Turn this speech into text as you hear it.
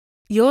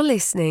You're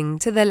listening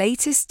to the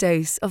latest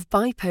dose of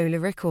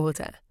Bipolar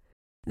Recorder.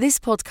 This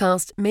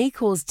podcast may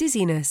cause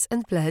dizziness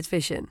and blurred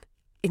vision.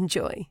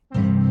 Enjoy.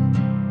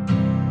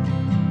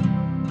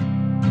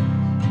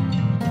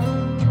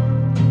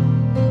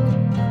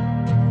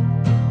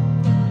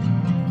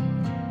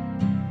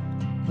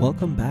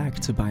 Welcome back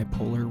to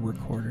Bipolar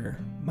Recorder.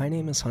 My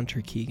name is Hunter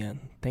Keegan.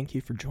 Thank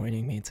you for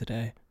joining me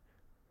today.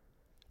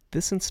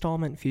 This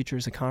installment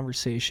features a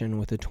conversation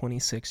with a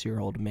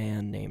 26-year-old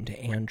man named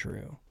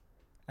Andrew.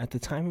 At the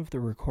time of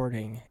the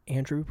recording,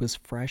 Andrew was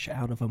fresh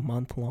out of a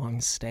month-long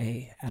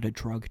stay at a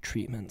drug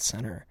treatment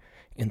center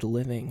and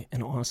living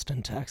in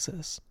Austin,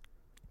 Texas.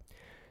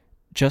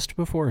 Just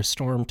before a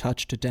storm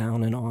touched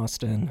down in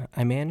Austin,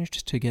 I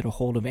managed to get a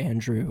hold of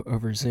Andrew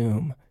over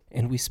Zoom,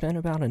 and we spent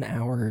about an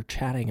hour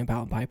chatting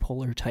about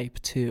bipolar type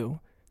 2,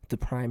 the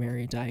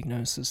primary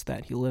diagnosis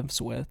that he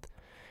lives with,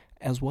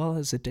 as well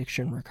as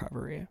addiction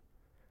recovery.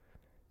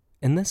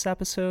 In this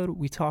episode,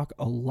 we talk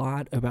a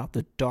lot about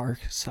the dark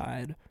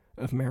side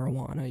of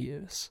marijuana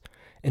use.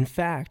 In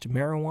fact,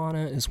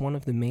 marijuana is one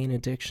of the main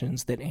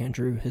addictions that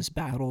Andrew has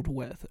battled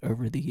with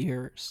over the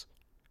years.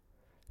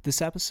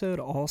 This episode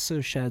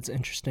also sheds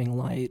interesting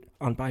light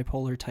on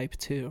bipolar type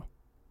 2.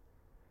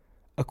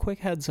 A quick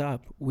heads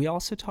up, we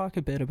also talk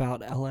a bit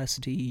about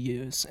LSD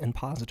use and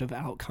positive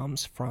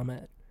outcomes from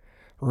it.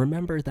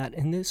 Remember that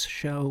in this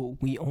show,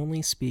 we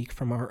only speak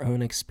from our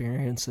own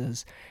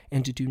experiences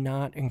and do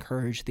not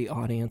encourage the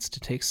audience to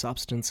take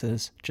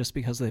substances just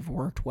because they've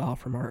worked well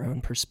from our own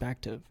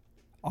perspective.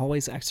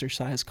 Always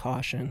exercise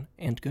caution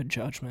and good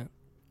judgment.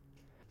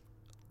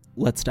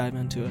 Let's dive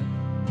into it.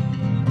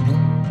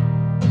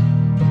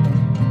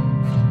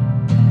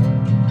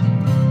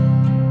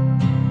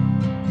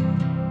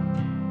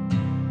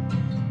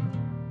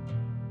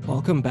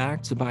 Welcome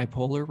back to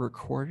Bipolar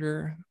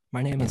Recorder.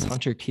 My name is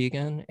Hunter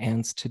Keegan,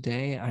 and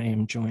today I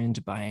am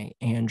joined by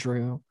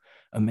Andrew,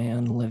 a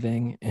man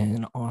living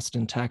in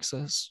Austin,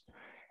 Texas.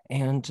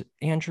 And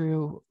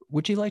Andrew,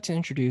 would you like to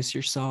introduce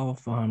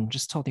yourself?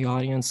 Just tell the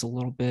audience a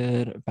little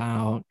bit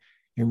about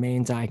your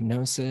main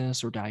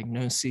diagnosis or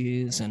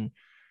diagnoses and,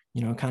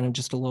 kind of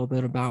just a little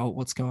bit about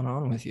what's going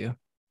on with you.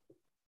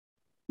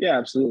 Yeah,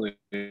 absolutely.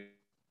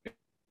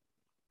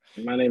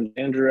 My name is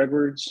Andrew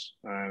Edwards.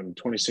 I'm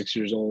 26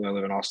 years old. I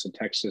live in Austin,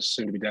 Texas,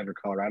 soon to be Denver,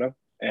 Colorado.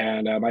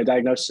 And my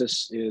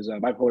diagnosis is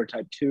bipolar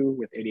type 2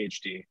 with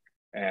ADHD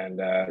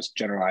and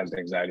generalized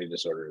anxiety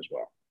disorder as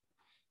well.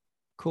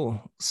 Cool.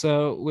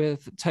 So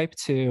with type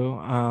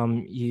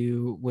 2,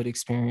 you would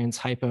experience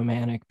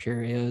hypomanic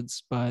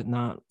periods, but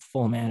not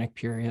full manic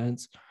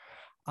periods.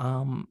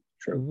 True.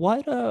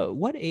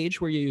 What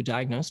age were you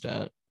diagnosed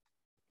at?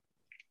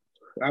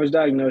 I was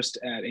diagnosed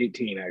at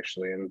 18,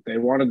 actually, and they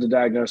wanted to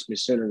diagnose me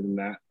sooner than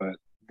that, but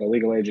the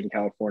legal age in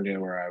California,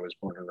 where I was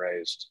born and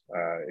raised,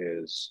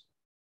 is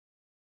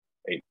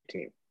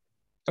 18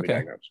 to be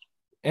diagnosed.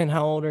 And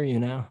how old are you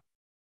now?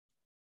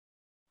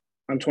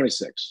 I'm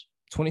 26.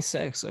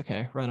 26.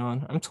 Okay, right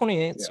on. I'm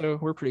 28, Yeah. So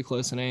we're pretty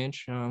close in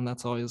age.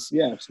 That's always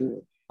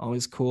Absolutely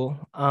always cool.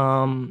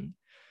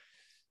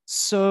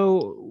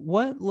 So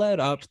what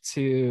led up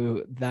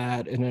to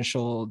that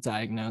initial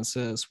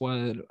diagnosis?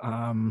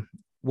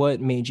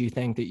 What made you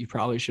think that you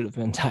probably should have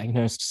been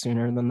diagnosed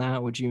sooner than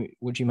that? Would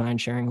you mind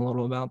sharing a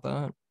little about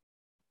that?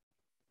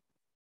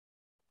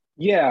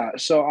 Yeah,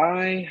 so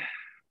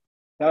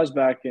that was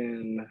back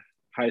in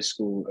high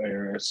school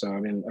era. So,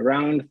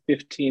 around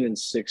 15 and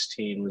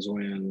 16 was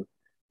when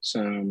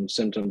some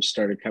symptoms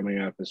started coming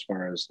up as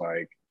far as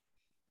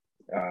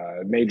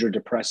major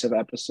depressive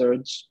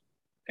episodes.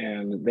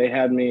 And they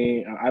had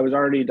me, I was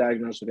already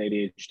diagnosed with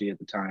ADHD at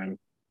the time,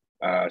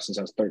 since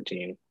I was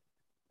 13.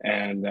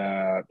 And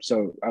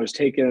so I was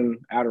taking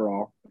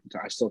Adderall.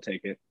 I still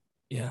take it.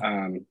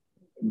 Yeah.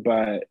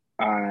 But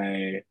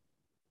I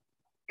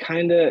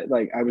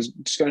was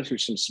just going through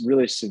some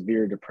really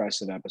severe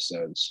depressive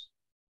episodes,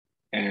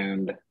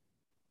 and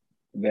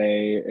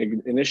they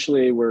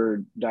initially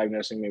were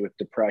diagnosing me with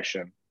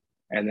depression,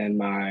 and then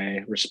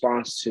my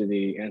response to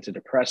the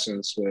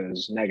antidepressants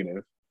was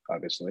negative,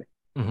 obviously.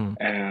 Mm-hmm.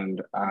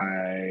 And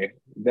I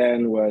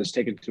then was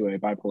taken to a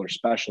bipolar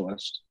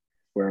specialist,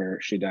 where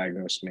she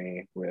diagnosed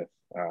me with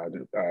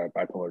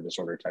bipolar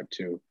disorder type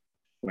 2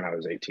 when I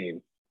was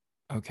 18.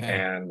 Okay.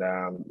 And,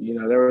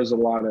 there was a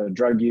lot of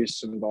drug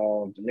use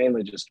involved,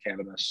 mainly just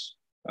cannabis,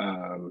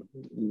 a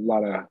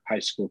lot of high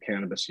school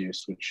cannabis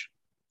use, which,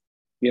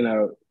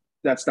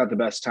 that's not the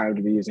best time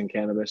to be using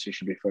cannabis. You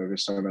should be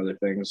focused on other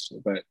things,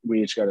 but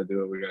we each got to do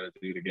what we got to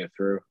do to get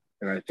through.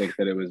 And I think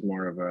that it was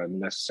more of a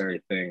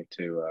necessary thing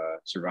to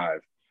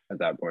survive at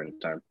that point in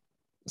time.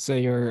 So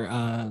you're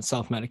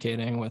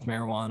self-medicating with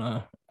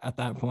marijuana at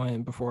that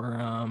point before?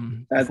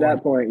 At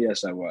that point,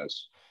 yes, I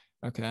was.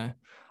 Okay.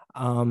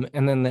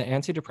 And then the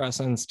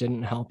antidepressants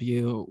didn't help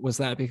you. Was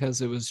that because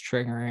it was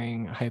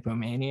triggering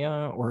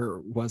hypomania,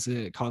 or was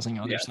it causing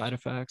other side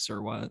effects,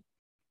 or what?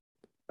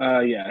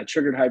 It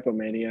triggered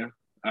hypomania.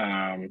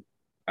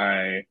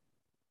 I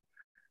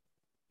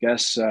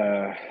guess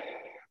I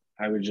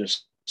would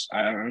just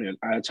I don't know,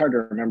 it's hard to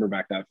remember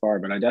back that far,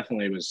 but I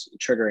definitely was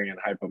triggering in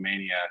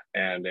hypomania,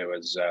 and it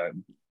was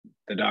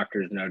the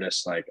doctors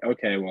noticed like,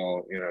 okay,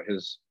 well,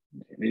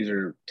 these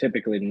are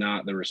typically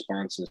not the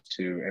responses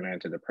to an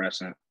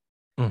antidepressant.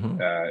 Mm-hmm.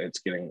 It's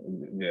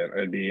getting,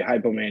 it'd be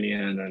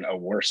hypomania and then a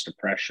worse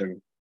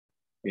depression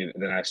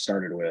than I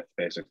started with,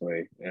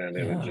 basically, and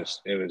Yeah.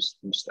 it was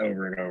just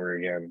over and over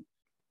again,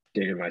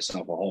 digging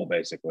myself a hole,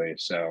 basically.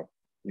 So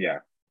yeah.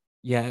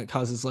 Yeah, it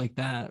causes like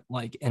that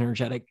like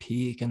energetic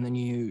peak, and then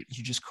you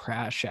just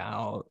crash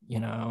out,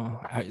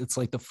 it's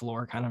like the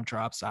floor kind of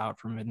drops out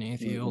from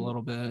beneath you a Mm-hmm.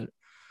 little bit.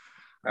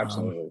 um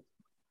Absolutely.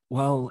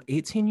 well,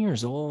 18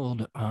 years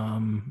old,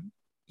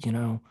 you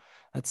know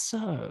that's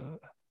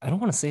I don't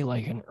want to say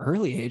like an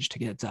early age to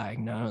get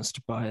diagnosed,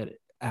 but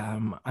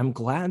I'm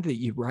glad that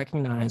you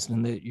recognized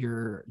and that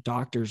your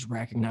doctors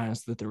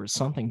recognized that there was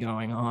something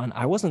going on.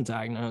 I wasn't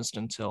diagnosed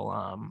until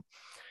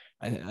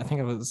I think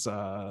I was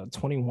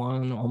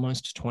 21,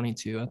 almost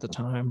 22 at the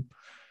time.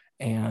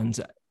 And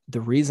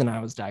the reason I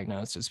was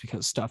diagnosed is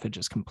because stuff had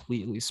just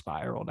completely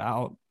spiraled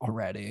out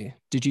already.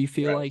 Did you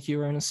feel Right. like you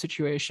were in a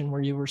situation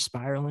where you were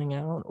spiraling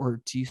out,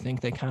 or do you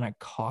think they kind of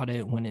caught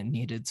it when it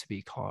needed to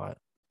be caught?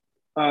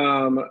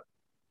 um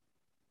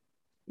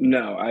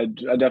no, I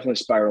definitely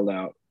spiraled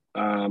out.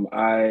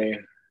 I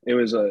It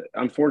was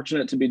I'm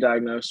fortunate to be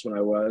diagnosed when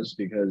I was,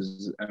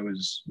 because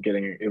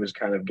it was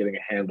kind of getting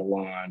a handle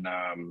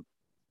on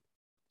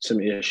some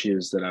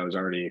issues that I was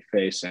already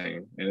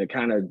facing, and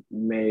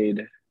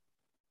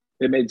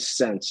it made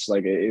sense.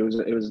 Like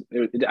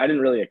I didn't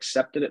really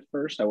accept it at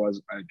first.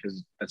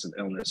 Because that's an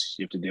illness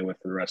you have to deal with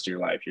for the rest of your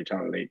life. You're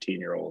telling an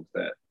 18-year-old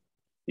that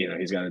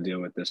he's got to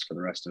deal with this for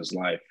the rest of his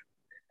life,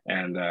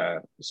 and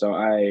so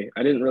I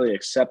didn't really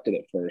accept it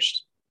at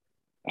first,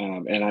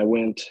 and I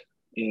went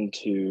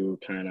into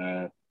kind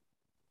of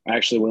I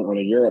actually went on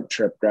a Europe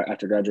trip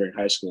after graduating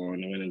high school,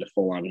 and I went into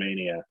full on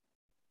mania.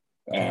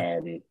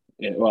 Okay.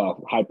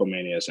 Well,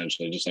 hypomania,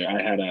 essentially. Just like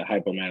I had a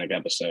hypomanic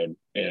episode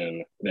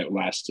and that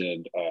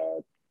lasted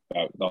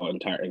about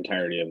the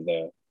entirety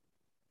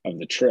of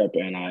the trip,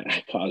 and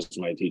I caused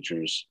my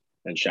teachers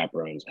and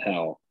chaperones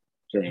hell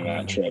during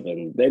that Uh, trip,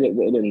 and they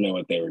didn't know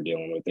what they were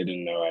dealing with. They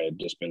didn't know I had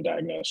just been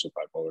diagnosed with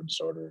bipolar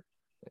disorder.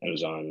 I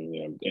was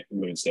on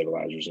mood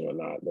stabilizers and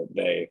whatnot, but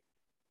they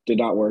did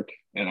not work,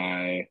 and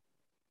I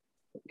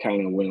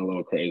kind of went a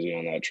little crazy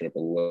on that trip a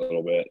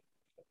little bit.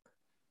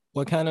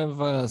 what kind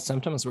of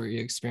symptoms were you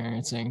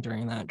experiencing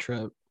during that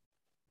trip?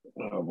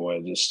 Oh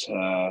boy, just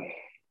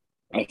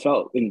I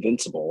felt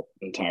invincible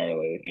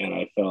entirely, and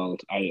I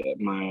felt I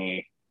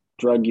my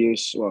drug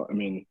use. Well, I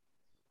mean,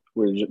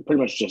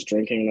 pretty much just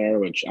drinking there,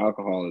 which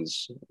alcohol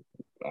is.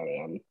 I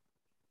mean,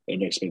 it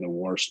makes me the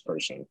worst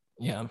person.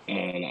 Yeah.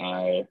 And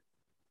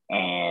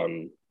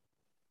um,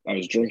 I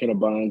was drinking a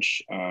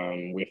bunch.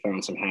 We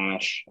found some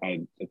hash.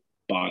 I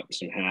bought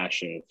some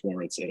hash in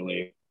Florence,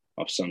 Italy,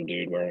 off some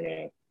dude wearing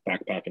a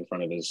backpack in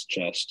front of his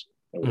chest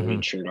with a Mm-hmm.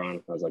 weed shirt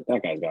on. I was like,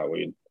 that guy's got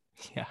weed.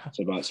 Yeah.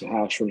 So I bought some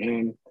hash from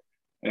him,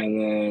 and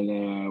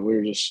then we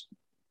were just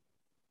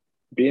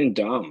being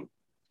dumb,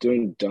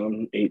 doing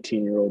dumb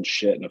 18-year-old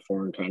shit in a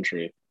foreign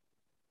country,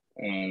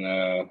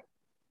 and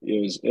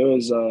it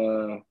was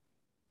an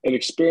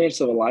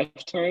experience of a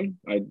lifetime.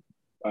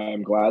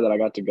 I'm glad that I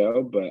got to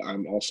go, but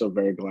I'm also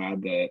very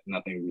glad that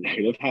nothing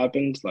negative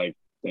happened, like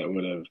that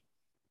would have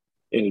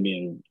ended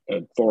me in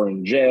a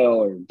foreign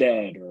jail or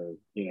dead, or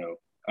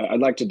I'd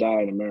like to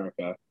die in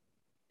America,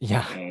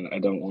 Yeah. and I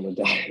don't want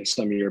to die in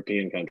some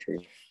European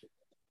country.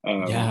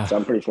 Yeah. So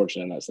I'm pretty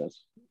fortunate in that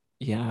sense.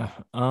 Yeah.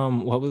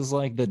 What was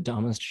like the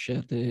dumbest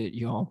shit that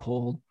you all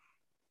pulled?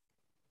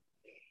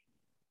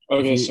 If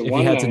Okay, you so if you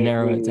one had to night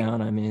narrow it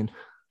down, I mean.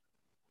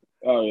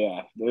 oh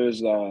yeah, there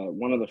was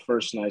one of the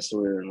first nights that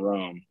we were in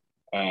Rome.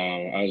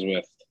 I was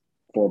with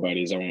four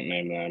buddies. I won't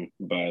name them,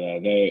 but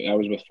I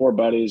was with four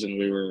buddies, and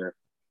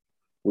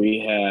we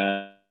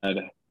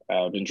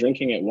had been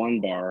drinking at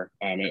one bar.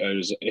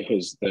 It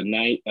was the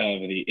night of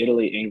the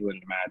Italy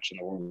England match in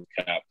the World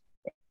Cup,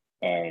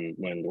 when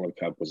the World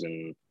Cup was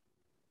in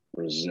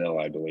Brazil,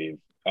 I believe,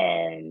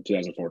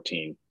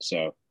 2014.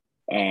 So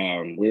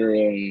we were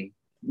in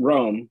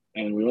Rome,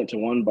 and we went to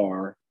one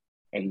bar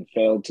and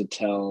failed to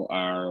tell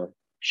our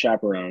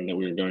chaperone that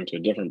we were going to a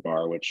different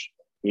bar, which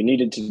we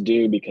needed to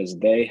do because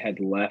they had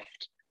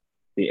left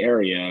the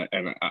area,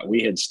 and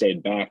we had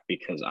stayed back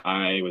because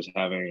I was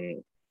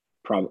having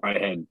I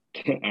had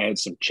I had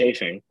some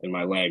chafing in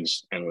my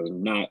legs and was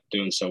not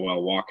doing so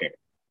well walking.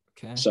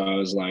 Okay. So I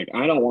was like,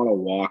 I don't want to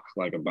walk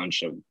like a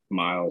bunch of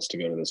miles to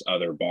go to this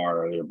other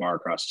bar or the bar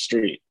across the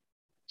street.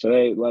 So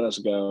they let us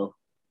go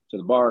to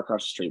the bar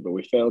across the street, but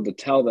we failed to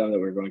tell them that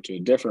we were going to a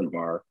different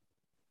bar.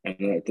 And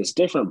then at this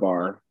different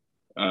bar,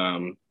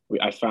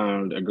 I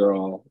found a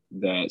girl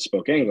that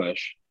spoke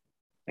English,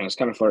 and I was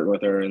kind of flirting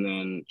with her. And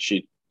then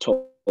she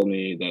told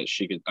me that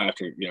she could,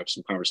 after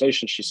some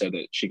conversation, she said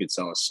that she could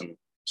sell us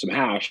some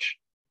hash.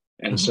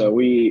 And Mm-hmm. so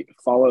we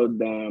followed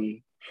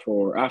them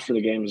for after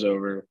the game was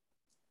over.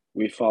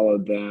 We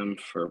followed them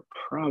for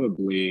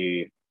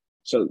probably,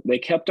 so they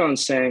kept on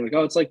saying like,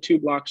 oh, it's like 2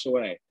 blocks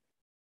away.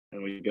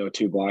 And we go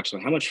 2 blocks.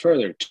 Like, how much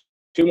further?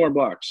 Two more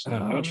blocks. How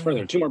Oh, much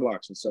further? 2 more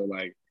blocks. And so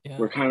like yeah.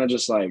 we're kind of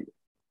just like,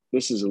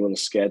 this is a little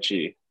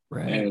sketchy.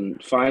 Right.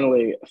 And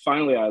finally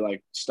I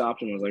like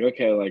stopped and was like,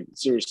 okay, like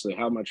seriously,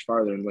 how much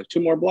farther? And like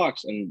 2 more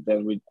blocks. And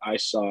then I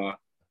saw,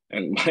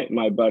 and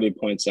my buddy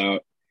points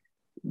out,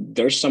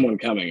 there's someone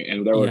coming.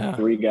 And there were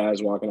 3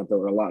 guys walking up that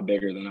were a lot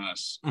bigger than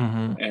us.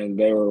 And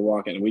they were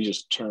walking, and we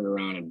just turned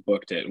around and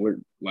booked it.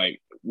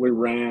 We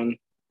ran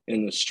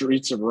in the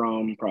streets of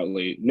Rome,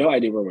 probably no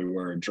idea where we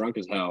were, drunk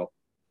as hell,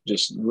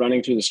 just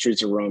running through the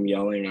streets of Rome,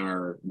 yelling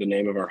the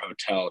name of our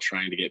hotel,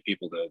 trying to get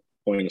people to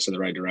point us in the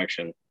right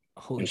direction.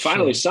 Holy and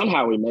finally, shit.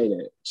 somehow we made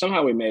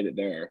it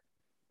there.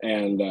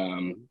 And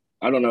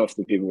I don't know if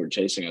the people were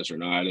chasing us or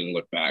not. I didn't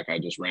look back. I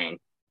just ran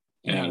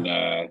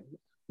and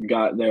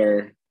got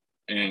there.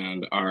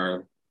 And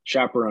our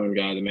chaperone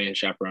guy, the main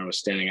chaperone, was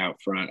standing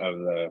out front of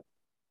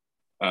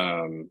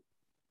the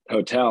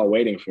hotel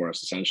waiting for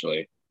us,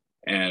 essentially.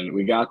 And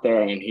we got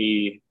there, and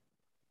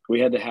we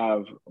had to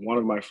have one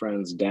of my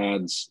friend's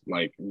dads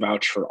like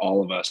vouch for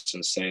all of us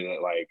and say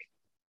that, like,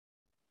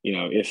 you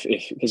know, if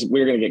because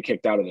we were going to get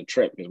kicked out of the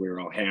trip because we were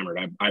all hammered.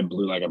 I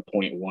blew like a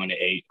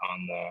 0.18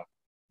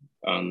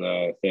 on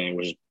the thing,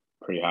 which is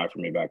pretty high for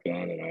me back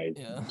then. And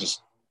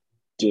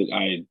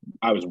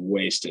I was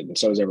wasted, and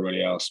so was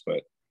everybody else.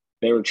 But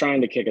they were trying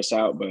to kick us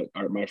out, but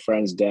my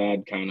friend's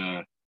dad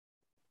kind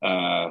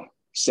of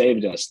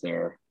saved us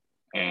there.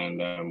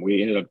 And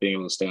we ended up being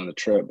able to stay on the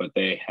trip, but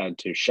they had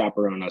to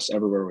chaperone us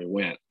everywhere we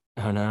went.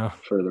 Oh no!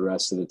 For the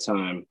rest of the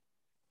time,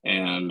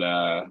 and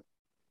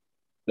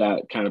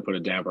that kind of put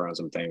a damper on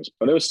some things.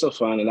 But it was still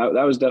fun, and that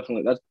was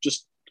definitely, that's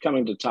just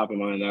coming to top of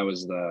mind. That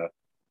was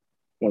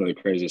one of the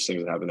craziest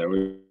things that happened there.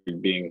 We were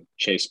being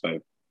chased by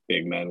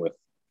big men with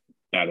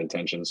bad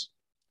intentions.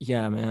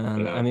 Yeah, man.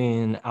 You know? I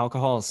mean,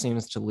 alcohol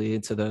seems to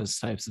lead to those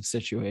types of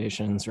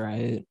situations,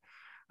 right?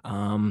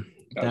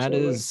 That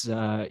is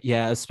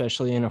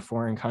especially in a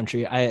foreign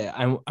country.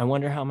 I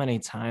wonder how many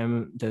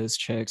times those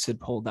chicks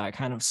had pulled that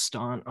kind of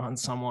stunt on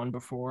someone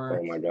before.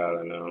 Oh my god,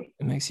 I know.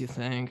 It makes you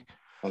think.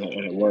 And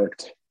it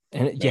worked.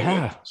 And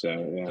so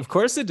of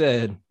course it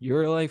did. You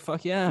were like,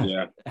 fuck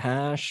yeah.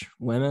 Hash,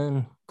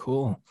 women,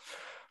 cool.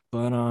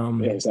 But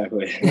yeah,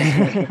 exactly.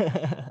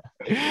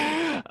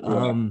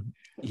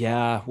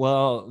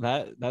 Well,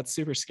 that's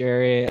super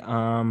scary.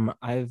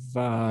 I've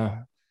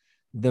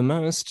the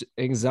most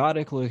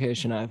exotic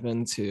location I've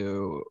been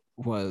to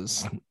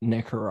was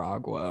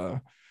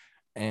Nicaragua.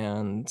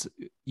 And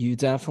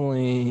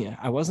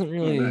I wasn't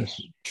really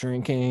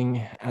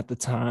drinking at the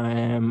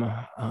time.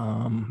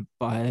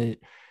 But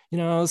you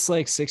know, I was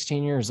like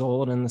 16 years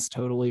old in this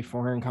totally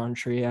foreign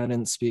country. I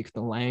didn't speak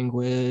the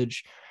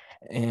language.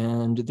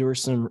 And there were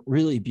some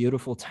really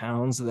beautiful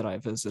towns that I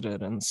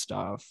visited and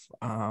stuff.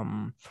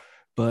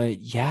 But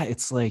yeah,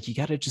 it's like you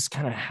got to just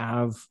kind of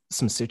have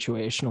some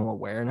situational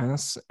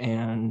awareness.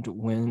 And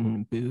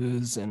when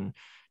booze and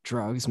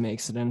drugs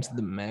makes it into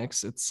the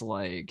mix, it's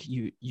like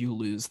you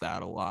lose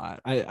that a lot.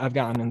 I've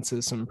gotten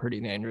into some pretty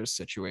dangerous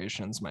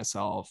situations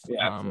myself.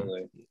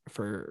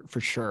 For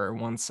sure.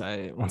 Once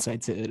I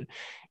did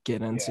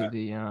get into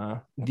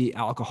the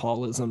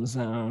alcoholism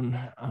zone,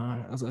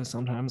 as I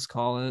sometimes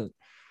call it.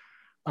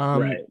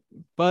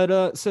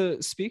 But so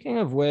speaking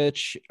of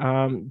which,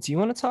 do you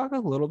want to talk a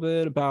little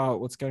bit about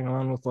what's going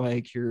on with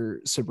like your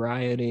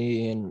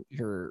sobriety and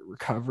your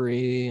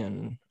recovery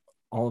and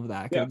all of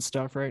that good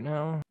stuff right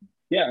now?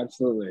 Yeah,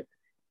 absolutely.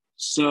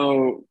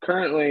 So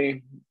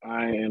currently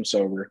I am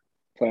sober,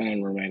 planning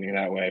on remaining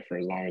that way for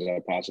as long as I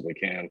possibly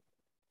can.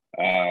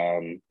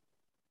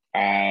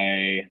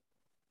 I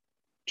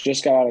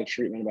just got out of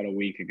treatment about a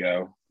week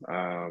ago.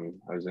 I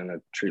was in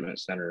a treatment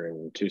center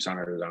in Tucson,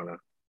 Arizona.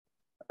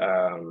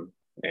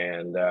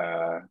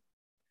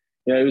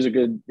 It was a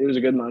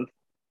good month.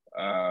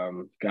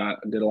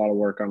 Did a lot of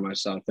work on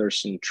myself.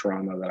 There's some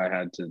trauma that I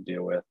had to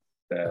deal with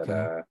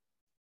that,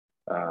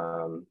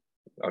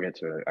 I'll get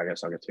to it. I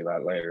guess I'll get to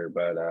that later,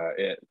 but,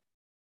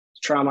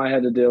 trauma I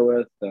had to deal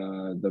with,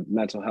 the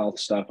mental health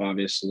stuff,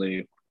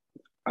 obviously.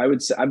 I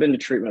would say I've been to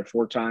treatment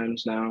 4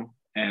 times now,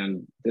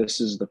 and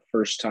this is the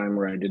first time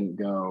where I didn't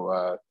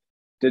go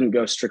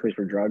strictly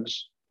for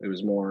drugs. It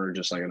was more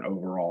just like an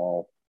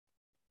overall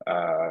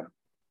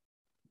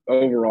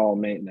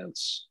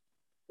maintenance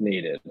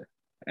needed.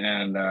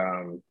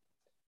 And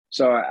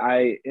so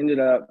I ended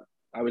up,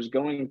 I was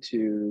going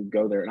to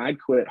go there, and I'd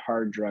quit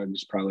hard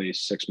drugs probably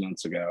 6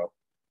 months ago,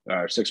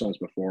 or 6 months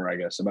before, I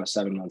guess, about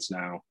 7 months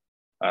now.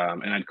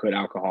 And I'd quit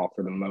alcohol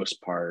for the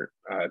most part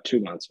 2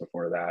 months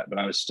before that, but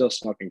I was still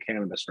smoking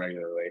cannabis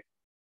regularly.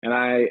 And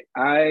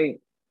I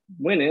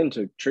went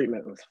into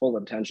treatment with full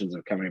intentions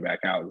of coming back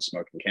out and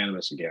smoking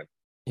cannabis again.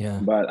 Yeah.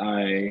 But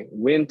I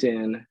went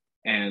in,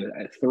 and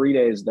at 3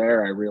 days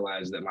there, I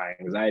realized that my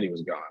anxiety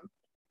was gone,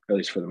 at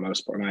least for the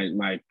most part.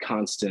 My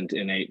constant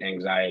innate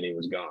anxiety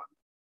was gone.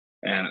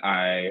 And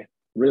I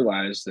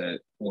realized that,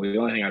 well, the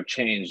only thing I've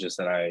changed is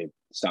that I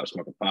stopped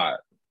smoking pot.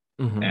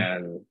 Mm-hmm.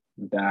 And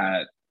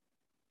that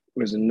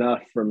was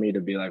enough for me to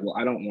be like, well,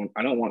 I don't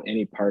want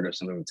any part of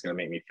something that's going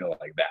to make me feel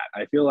like that.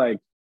 I feel like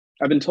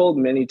I've been told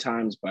many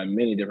times by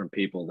many different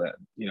people that,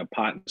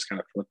 pot was kind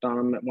of flipped on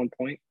them at one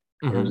point.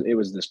 Mm-hmm. It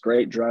was this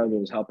great drug. It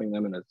was helping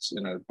them in a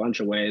bunch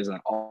of ways. And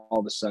all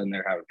of a sudden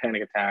they're having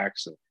panic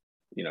attacks and,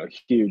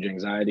 huge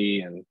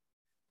anxiety. And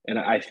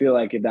I feel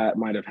like that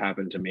might have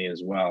happened to me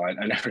as well. I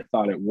never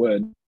thought it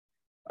would,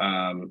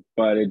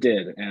 but it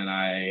did. And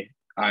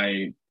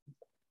I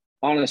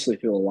honestly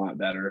feel a lot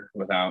better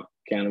without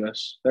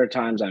cannabis. There are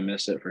times I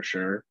miss it for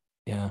sure.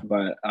 Yeah.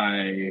 But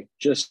I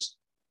just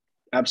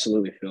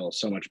absolutely feel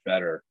so much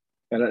better.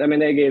 And I mean,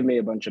 they gave me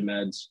a bunch of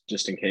meds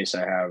just in case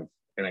I have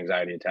an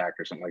anxiety attack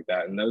or something like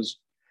that. And those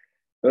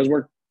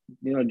work,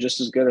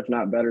 just as good, if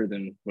not better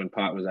than when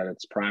pot was at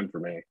its prime for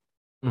me.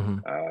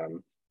 Mm-hmm.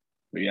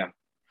 But yeah,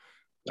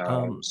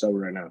 sober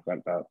right now,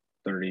 about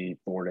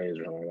 34 days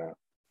or something like that.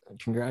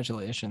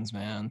 Congratulations,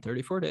 man.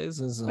 34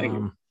 days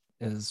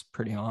is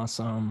pretty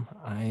awesome.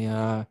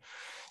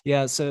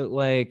 Yeah, so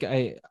like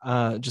I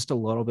just a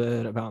little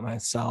bit about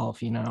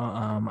myself,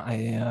 I'm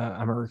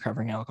a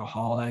recovering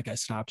alcoholic. I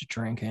stopped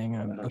drinking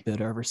a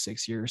bit over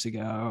 6 years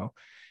ago.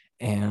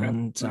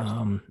 And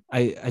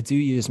I do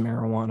use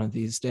marijuana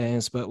these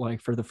days, but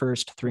like for the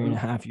first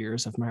 3.5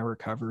 years of my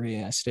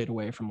recovery, I stayed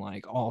away from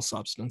like all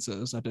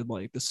substances. I did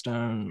like the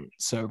stone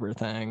sober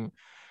thing.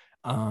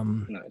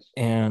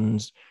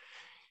 And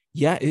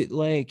yeah, it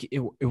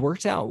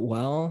worked out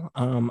well.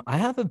 I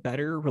have a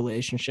better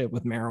relationship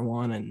with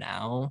marijuana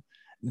now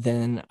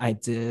than I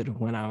did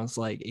when I was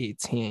like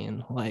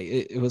 18. Like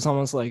it was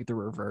almost like the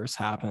reverse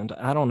happened.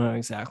 I don't know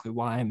exactly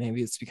why.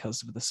 Maybe it's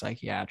because of the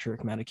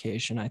psychiatric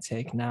medication I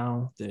take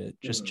now that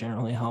just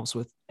generally helps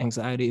with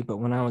anxiety. But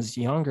when I was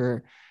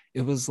younger,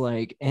 it was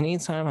like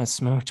anytime I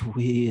smoked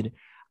weed,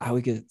 I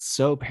would get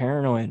so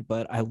paranoid,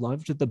 but I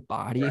loved the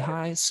body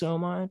high so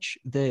much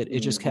that it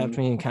just kept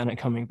me kind of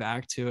coming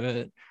back to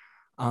it.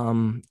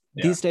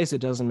 These days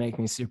it doesn't make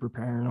me super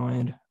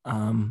paranoid.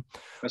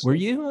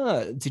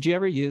 Did you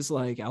ever use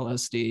like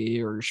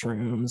LSD or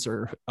shrooms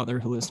or other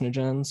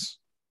hallucinogens?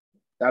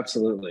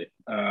 Absolutely.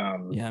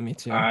 Yeah, me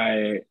too.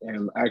 I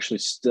am actually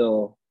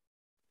still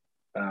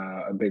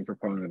a big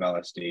proponent of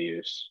LSD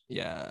use.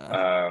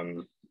 Yeah.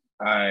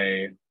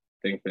 I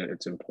think that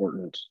it's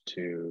important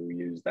to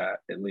use that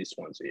at least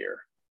once a year.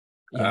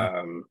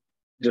 Yeah.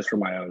 Just for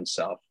my own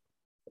self.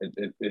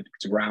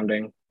 It's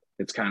grounding.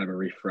 It's kind of a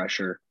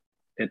refresher.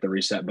 Hit the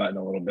reset button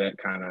a little bit,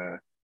 kind of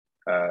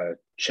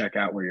check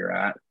out where you're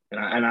at.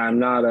 And I'm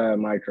not a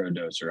micro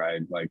doser.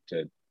 I'd like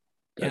to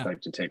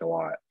take a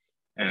lot.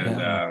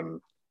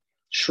 And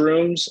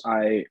shrooms,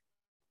 I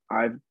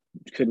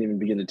couldn't even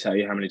begin to tell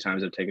you how many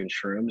times I've taken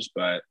shrooms,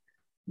 but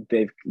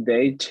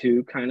they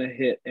too kind of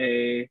hit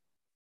a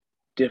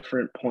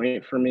different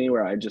point for me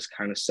where I just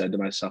kind of said to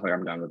myself, like,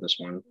 I'm done with this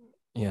one.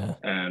 Yeah.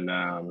 And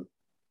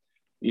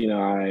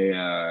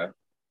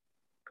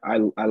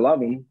I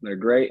love them. They're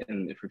great,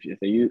 and if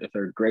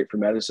they're great for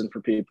medicine for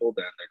people,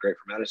 then they're great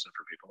for medicine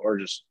for people, or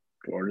just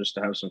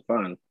to have some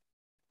fun.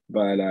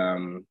 But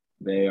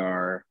they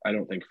are, I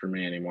don't think, for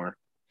me anymore.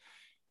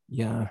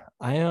 Yeah,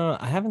 I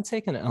haven't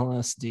taken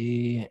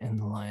LSD in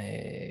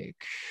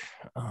like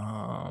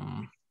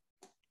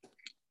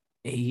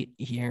 8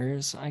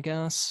 years, I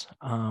guess.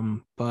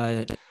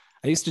 But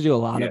I used to do a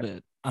lot of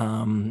it.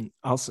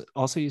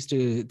 Also used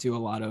to do a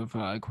lot of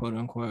quote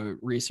unquote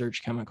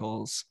research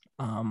chemicals,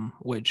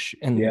 which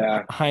in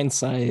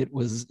hindsight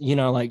was,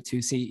 like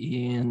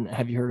 2CE. And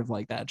have you heard of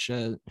like that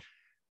shit?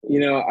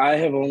 I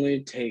have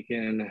only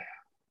taken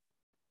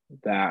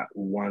that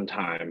one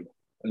time,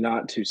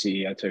 not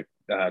 2CE. I took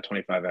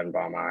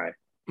 25N-bomb-I.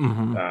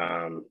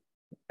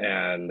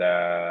 And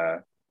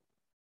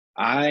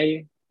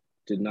I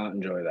did not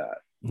enjoy that.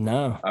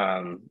 No.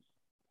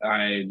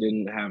 I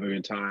didn't have a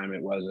good time.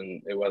 It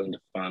wasn't a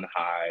fun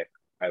high.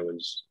 I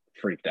was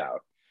freaked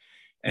out.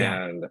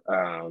 Yeah. And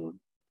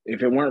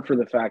if it weren't for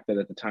the fact that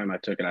at the time I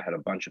took it, I had a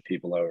bunch of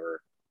people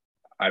over.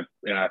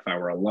 If I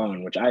were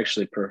alone, which I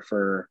actually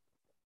prefer,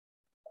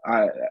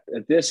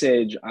 at this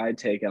age, I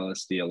take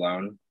LSD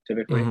alone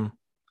typically.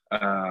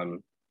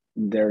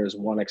 There is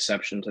one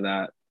exception to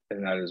that,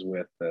 and that is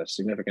with a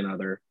significant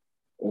other,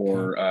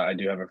 or I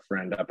do have a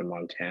friend up in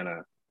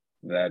Montana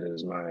that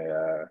is my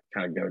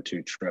kind of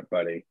go-to trip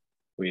buddy.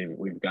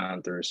 We've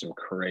gone through some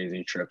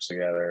crazy trips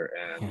together,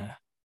 and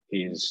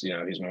he's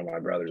one of my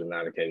brothers in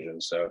that occasion.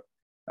 So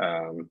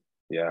I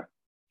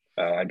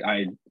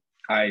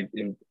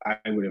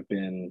would have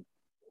been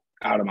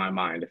out of my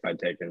mind if I'd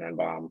taken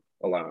N-bomb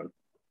alone.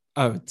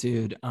 Oh,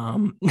 dude.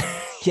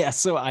 Yeah,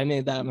 so I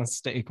made that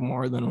mistake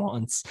more than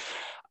once.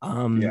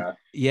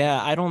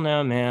 I don't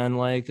know, man.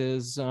 Like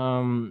there's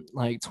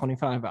like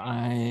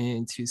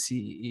 25I,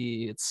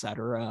 2CE,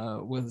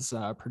 etc. was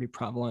pretty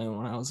prevalent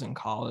when I was in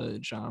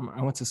college.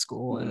 I went to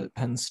school at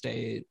Penn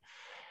State,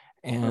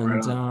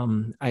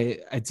 and I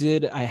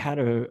had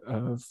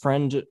a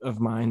friend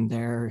of mine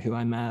there who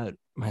I met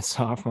my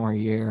sophomore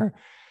year,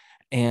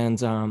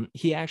 and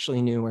he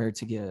actually knew where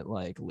to get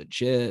like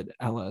legit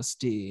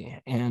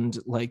LSD. And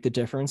like the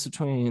difference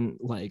between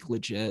like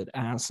legit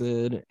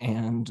acid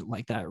and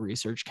like that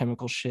research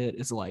chemical shit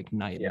is like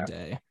night and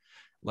day.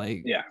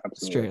 Like Yeah,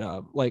 absolutely. straight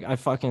up. Like I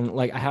fucking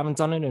like I haven't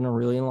done it in a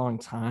really long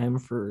time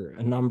for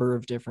a number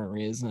of different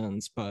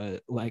reasons,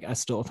 but like I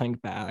still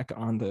think back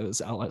on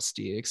those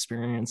LSD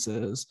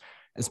experiences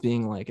as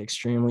being like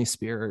extremely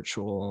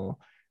spiritual,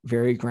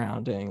 very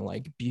grounding,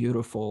 like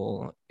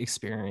beautiful Yeah,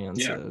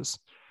 experiences.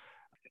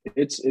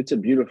 it's a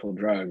beautiful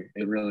drug.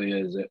 It really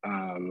is.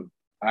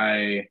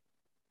 I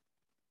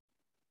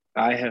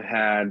I have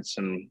had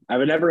some.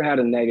 I've never had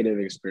a negative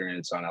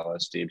experience on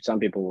LSD. Some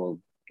people will,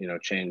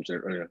 change their,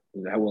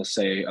 or will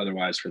say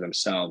otherwise for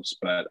themselves.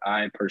 But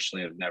I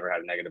personally have never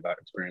had a negative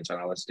experience on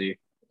LSD.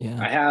 Yeah.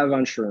 I have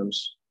on shrooms,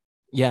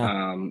 Yeah.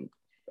 um,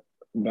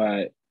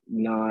 but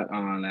not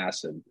on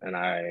acid, and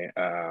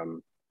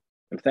I'm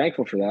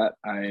thankful for that.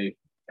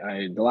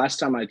 The last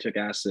time I took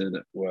acid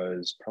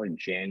was probably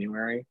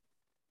January,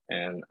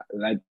 and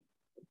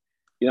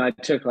I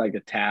took like a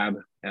tab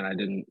and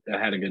I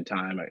had a good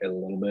time a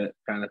little bit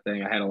kind of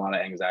thing. I had a lot of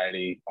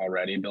anxiety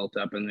already built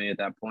up in me at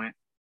that point.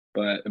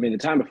 But I mean, the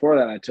time before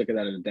that, I took it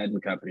at a Dead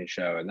and Company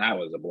show, and that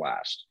was a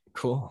blast.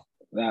 Cool.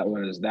 That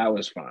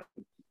was fun.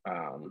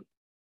 Um,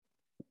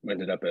 we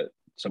ended up at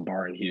some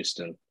bar in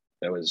Houston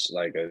that was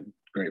like a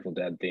Grateful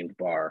Dead themed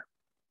bar,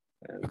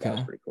 and that was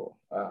Okay. pretty cool.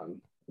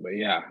 But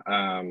yeah,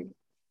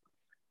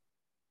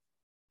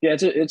 yeah,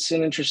 it's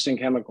an interesting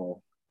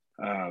chemical.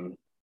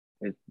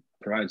 It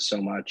provides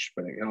so much,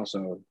 but it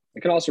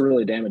can also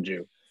really damage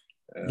you.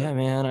 Yeah,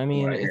 man. I From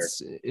mean, what I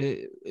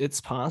hear.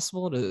 it's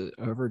possible to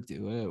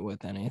overdo it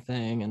with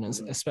anything, and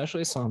Mhm.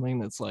 especially something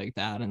that's like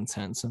that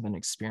intense of an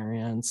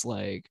experience.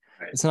 Like,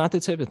 Right. it's not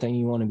the type of thing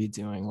you want to be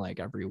doing like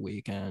every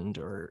weekend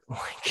or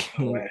like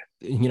No way.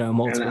 And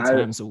multiple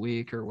times a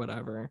week or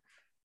whatever.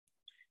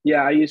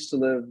 yeah, I used to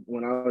live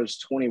when I was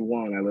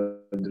 21. I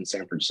lived in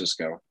San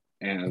Francisco,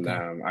 and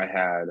Okay.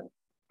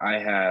 I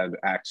had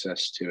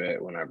access to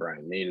it whenever I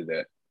needed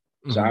it.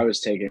 So Hmm.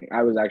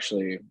 I was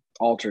actually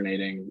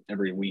alternating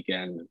every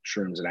weekend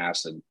shrooms and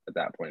acid at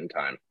that point in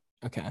time,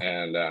 Okay.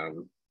 and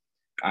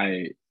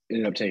I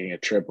ended up taking a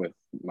trip with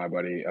my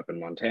buddy up in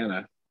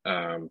Montana,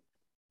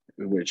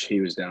 which he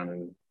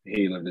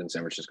lived in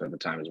San Francisco at the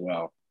time as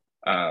well.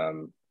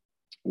 Um,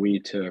 we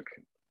took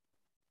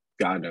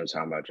God knows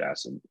how much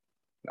acid.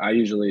 I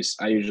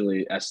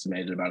usually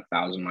estimated about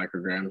 1,000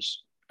 micrograms,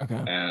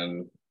 Okay.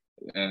 and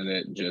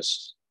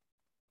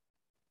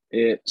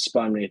it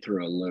spun me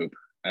through a loop,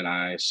 and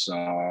I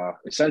saw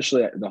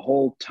essentially the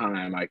whole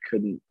time I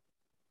couldn't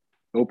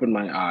open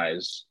my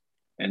eyes,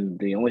 and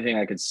the only thing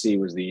I could see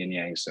was the yin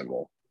yang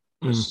symbol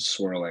Mm. just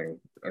swirling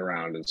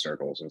around in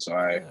circles, and so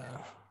I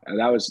Yeah. and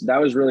that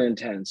was really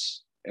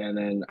intense. And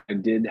then I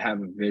did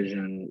have a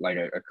vision, like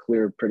a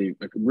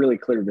really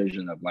clear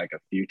vision of like a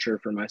future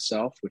for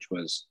myself, which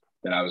was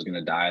that I was going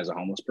to die as a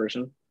homeless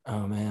person.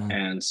 Oh man.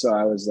 And so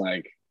I was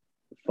like,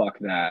 fuck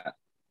that.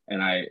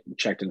 And I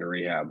checked into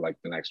rehab like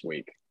the next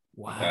week,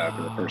 for the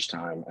Wow. first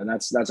time. And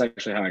that's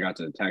actually how I got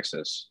to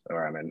Texas,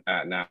 where I'm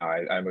at now.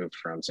 I moved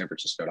from San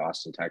Francisco to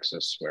Austin,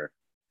 Texas, where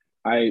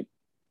I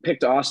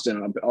picked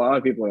Austin. A lot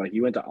of people are like,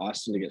 you went to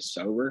Austin to get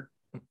sober,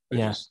 which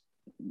Yeah. is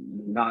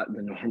not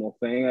the normal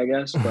thing, I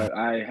guess. But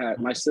I had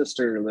my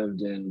sister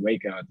lived in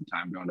Waco at the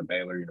time, going to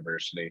Baylor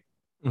University,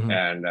 Hmm.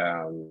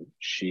 and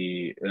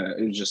she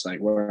it was just like,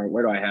 where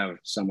do I have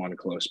someone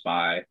close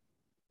by?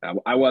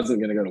 I wasn't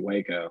going to go to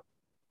Waco,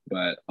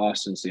 but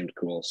Austin seemed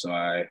cool, so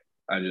I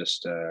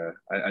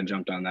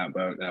jumped on that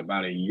boat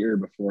about a year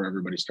before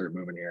everybody started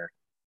moving here,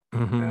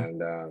 Hmm.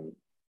 and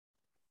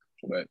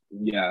but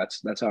yeah,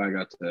 that's how I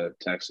got to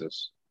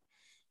Texas.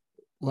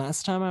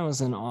 Last time I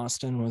was in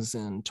Austin was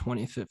in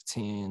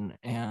 2015,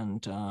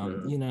 and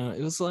Mhm.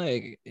 it was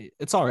like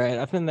it's all right.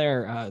 I've been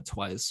there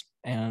twice,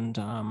 and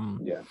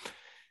Yeah,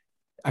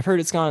 I've heard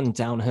it's gone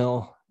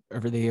downhill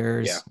over the yeah,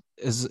 years.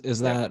 Is yeah.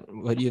 that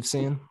what you've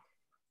seen?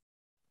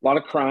 A lot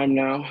of crime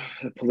now.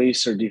 The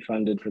police are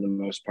defunded for the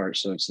most part,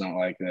 so it's not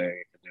like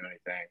they could do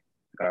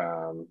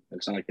anything.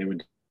 It's not like they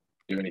would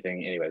do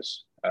anything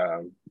anyways.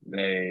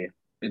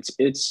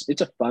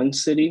 It's a fun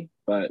city,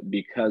 but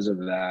because of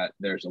that,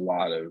 there's a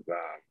lot of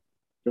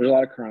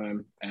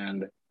crime,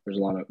 and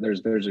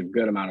there's a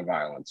good amount of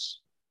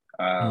violence.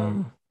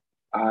 Um, Mm.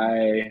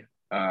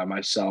 I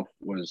myself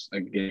was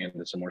getting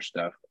into some more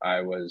stuff.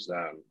 I was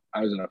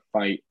in a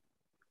fight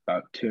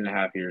about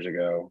 2.5 years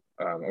ago,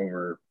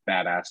 over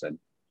bad acid.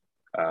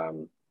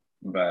 Um,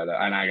 but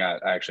and I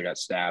actually got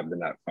stabbed in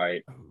that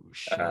fight, Oh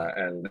shit.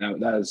 and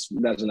that's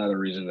another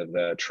reason that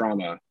the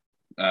trauma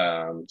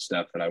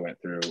stuff that I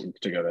went through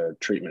to go to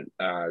treatment.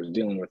 I was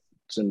dealing with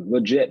some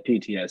legit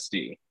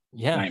PTSD,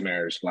 Yeah.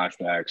 nightmares,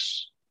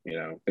 flashbacks,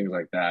 things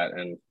like that,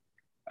 and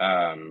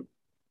um,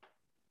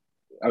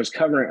 I was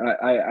covering.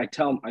 I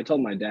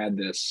told my dad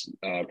this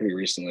pretty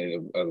recently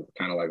of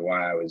kind of like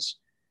why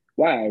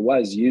I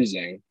was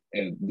using.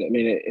 And I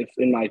mean, if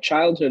in my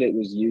childhood it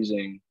was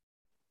using,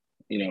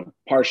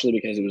 partially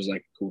because it was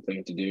like a cool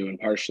thing to do, and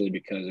partially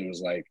because it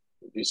was like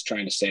just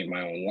trying to save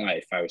my own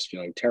life. I was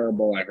feeling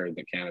terrible. I heard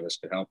that cannabis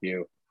could help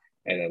you,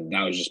 and then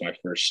that was just my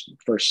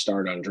first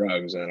start on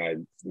drugs, and I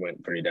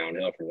went pretty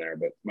downhill from there.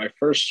 But my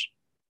first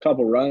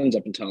couple runs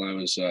up until I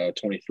was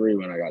 23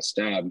 when I got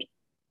stabbed.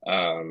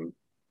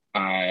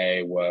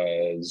 I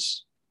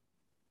was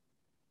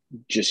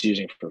just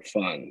using for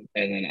fun.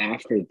 And then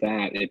after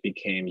that, it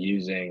became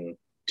using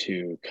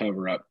to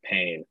cover up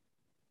pain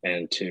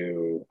and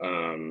to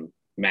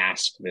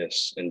mask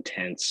this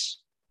intense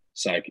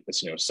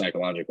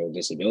psychological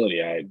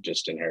disability I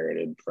just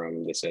inherited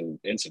from this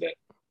incident.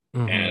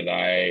 And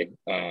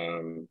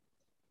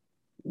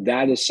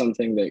that is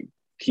something that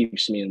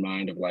keeps me in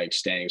mind of like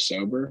staying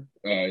sober,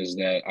 is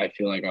that I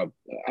feel like I'll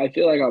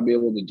be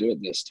able to do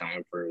it this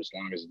time for as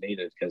long as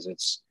needed,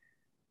 because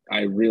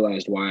I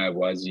realized why I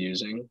was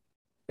using,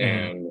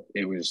 and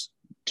it was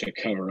to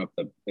cover up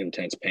the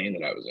intense pain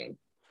that I was in.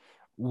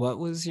 What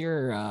was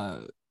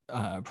your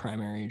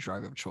primary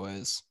drug of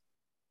choice?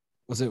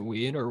 Was it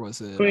weed or was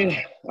it? I mean,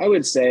 I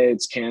would say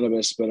it's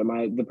cannabis, but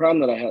the problem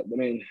that I had, I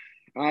mean,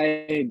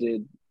 I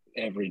did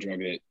every drug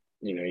that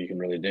you can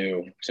really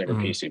do except for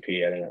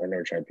PCP. I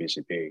never tried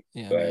PCP,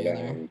 but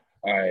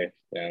I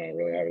don't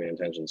really have any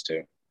intentions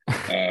to.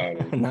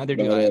 Neither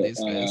do I these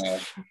days.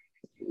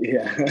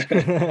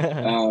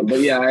 Yeah. But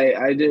yeah,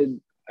 I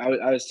did.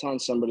 I was telling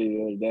somebody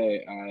the other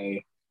day,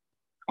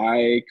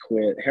 I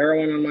quit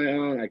heroin on my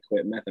own. I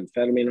quit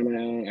methamphetamine on my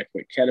own. I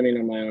quit ketamine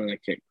on my own. I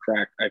quit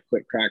crack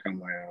on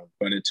my own.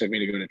 But it took me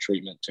to go to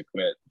treatment to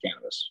quit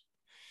cannabis.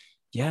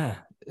 Yeah,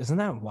 isn't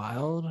that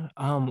wild?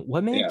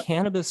 What made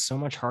cannabis so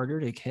much harder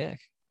to kick?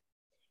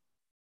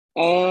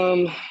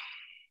 I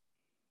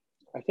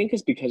think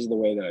it's because of the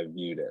way that I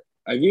viewed it.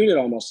 I viewed it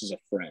almost as a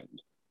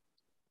friend.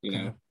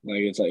 Like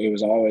it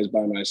was always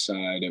by my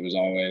side. It was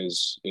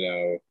always,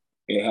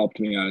 it helped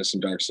me out of some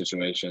dark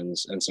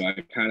situations. And so I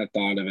kind of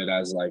thought of it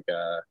as like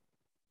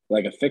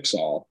a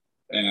fix-all.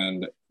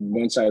 And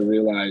once I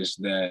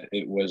realized that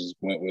it was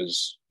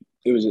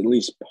at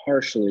least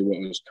partially what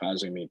was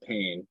causing me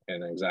pain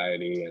and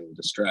anxiety and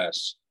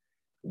distress,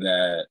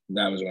 that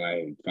was when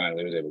I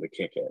finally was able to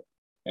kick it.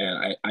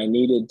 And I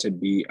needed to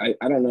be, I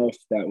don't know if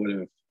that would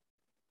have,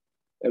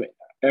 I mean,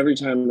 every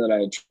time that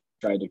I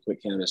tried to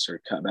quit cannabis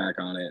or cut back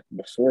on it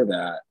before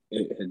that,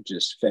 it had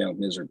just failed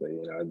miserably.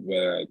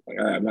 Whether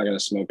I'm not going to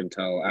smoke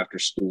until after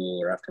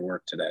school or after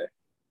work today.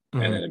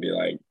 And then it'd be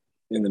like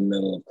in the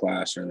middle of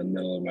class or in the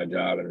middle of my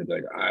job, and it'd be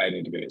like, I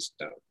need to go get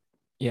stoned.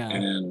 Yeah.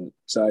 And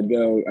so I'd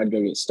go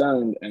get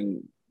stoned.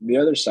 And the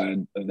other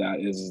side of that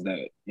is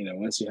that,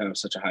 once you have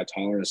such a high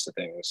tolerance to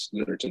things,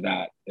 or to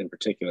that in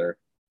particular,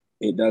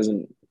 it's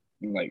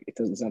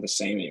not the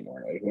same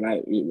anymore. Like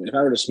if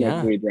I were to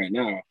smoke weed right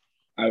now,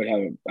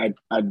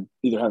 I'd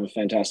either have a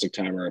fantastic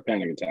time or a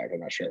panic attack.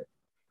 I'm not sure.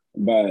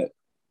 But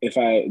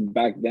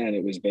back then,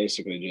 it was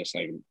basically just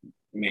like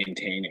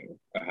maintaining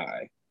a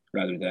high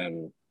rather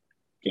than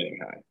getting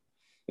high.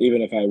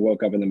 Even if I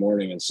woke up in the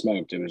morning and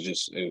smoked, it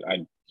was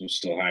I was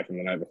still high from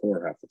the night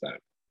before half the time.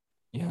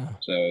 Yeah.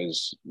 So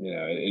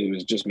it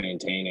was just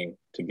maintaining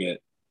to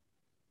get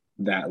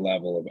that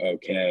level of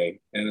okay.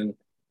 And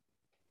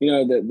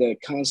the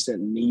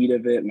constant need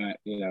of it,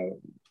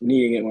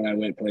 needing it when I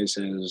went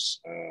places.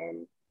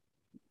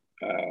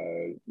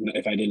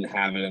 If I didn't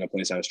have it in a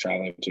place I was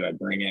traveling to, I'd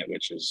bring it,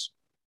 which is,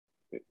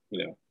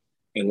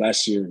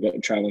 unless you're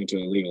traveling to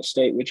a legal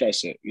state, which I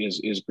say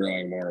is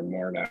growing more and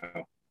more now.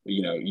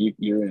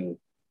 You're in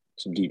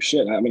some deep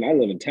shit. I mean, I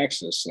live in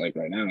Texas, like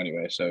right now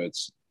anyway, so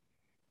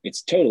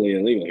it's totally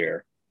illegal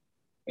here,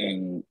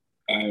 and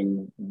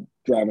I'm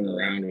driving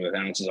around with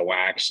ounces of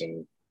wax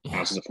and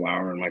ounces of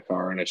flour in my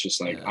car, and it's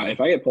just like if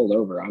I get pulled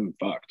over, I'm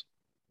fucked.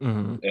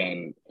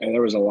 And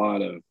there was a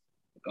lot of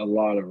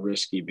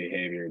risky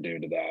behavior due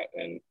to that,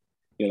 and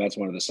that's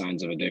one of the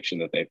signs of addiction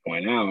that they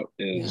point out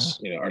is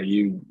are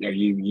you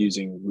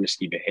using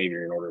risky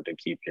behavior in order to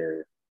keep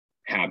your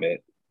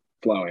habit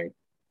flowing?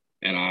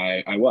 And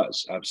I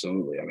was,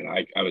 absolutely. I mean,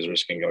 I was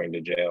risking going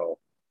to jail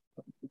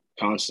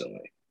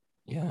constantly,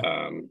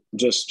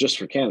 just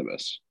for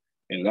cannabis,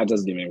 and that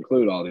doesn't even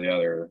include all the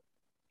other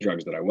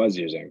drugs that I was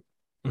using.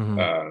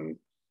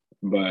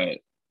 But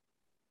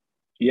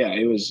yeah,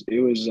 it was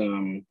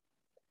an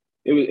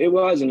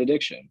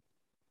addiction.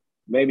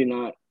 Maybe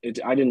not.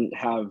 I didn't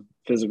have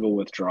physical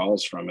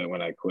withdrawals from it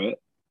when I quit,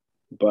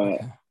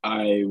 but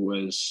I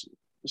was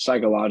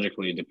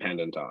psychologically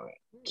dependent on it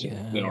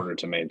in order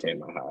to maintain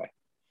my high.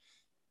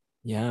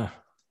 Yeah.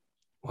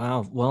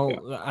 Wow.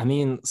 Well, I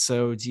mean,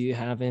 so do you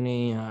have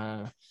any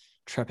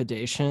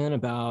trepidation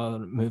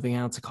about moving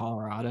out to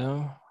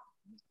Colorado?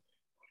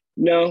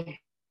 No.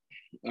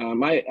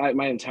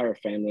 My entire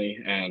family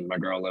and my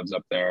girl lives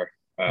up there.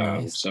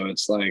 Nice. So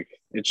it's like,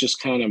 it's just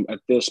kind of at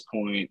this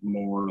point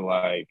more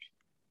like,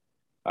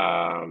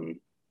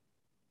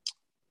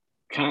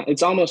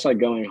 it's almost like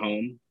going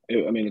home.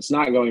 I mean, it's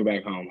not going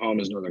back home. Home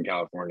is Northern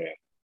California,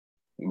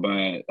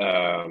 but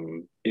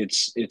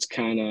it's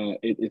kind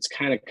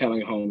of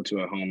coming home to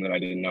a home that I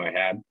didn't know I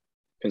had,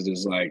 because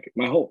it's like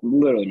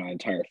literally my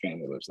entire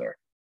family lives there.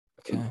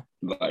 Okay.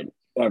 Like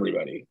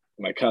everybody,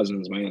 my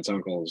cousins, my aunts,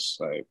 uncles,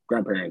 like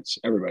grandparents,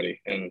 everybody,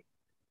 and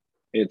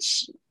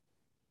it's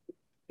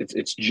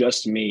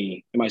just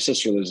me. My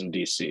sister lives in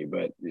DC,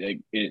 but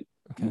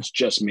it's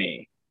just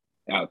me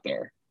out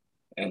there.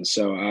 And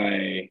so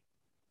I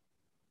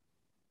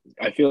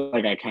feel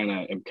like I kind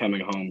of am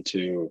coming home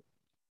to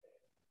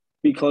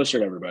be closer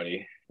to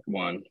everybody,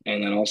 one,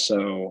 and then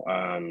also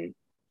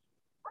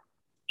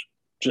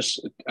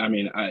just I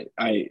mean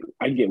I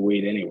get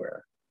weed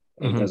anywhere.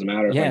 It Mm-hmm. doesn't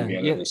matter if I can Yeah, get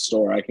it yeah. at the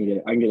store. I can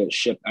get it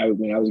shipped. I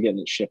mean, I was getting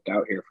it shipped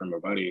out here from a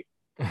buddy,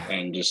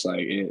 and just like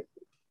it,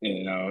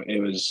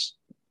 it was,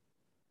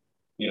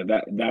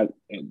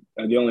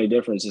 the only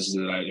difference is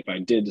that if I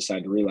did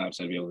decide to relapse,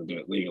 I'd be able to do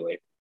it legally,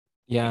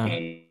 Yeah,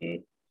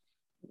 and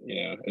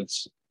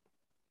it's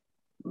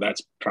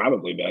that's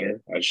probably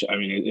better. I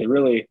mean, it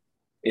really,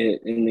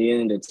 in the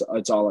end, it's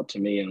all up to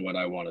me and what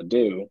I want to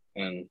do.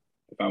 And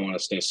if I want to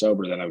stay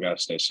sober, then I've got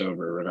to stay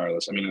sober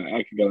regardless. I mean,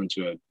 I could go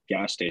into a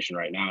gas station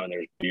right now and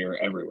there's beer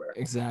everywhere.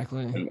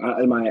 exactly. And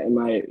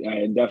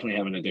I definitely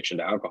have an addiction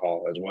to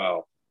alcohol as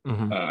well.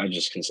 Mm-hmm. I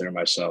just consider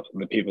myself,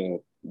 the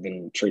people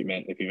in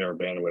treatment, if you've ever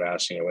been, would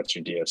ask, what's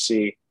your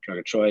DOC, drug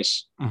of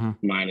choice?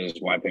 Mm-hmm. Mine is,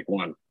 why pick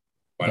one?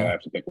 Why do I Yeah,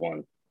 have to pick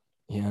one?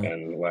 yeah.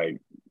 And like,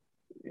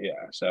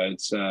 yeah, so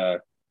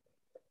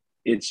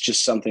it's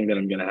just something that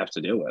I'm going to have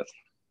to deal with.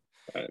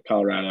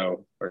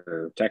 Colorado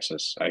or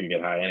Texas, I can get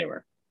high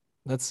anywhere.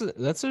 That's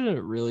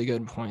a really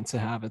good point to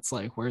have. It's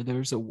like where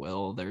there's a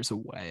will, there's a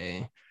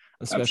way,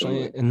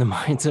 especially Absolutely. in the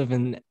minds of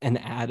an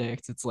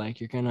addict. It's like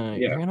you're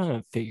Yeah.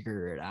 gonna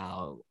figure it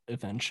out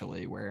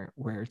eventually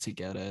where to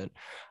get it.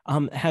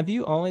 Have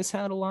you always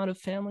had a lot of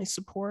family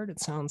support?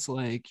 It sounds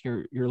like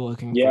you're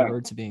looking Yeah.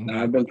 forward to being No, I've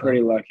back been with pretty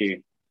them.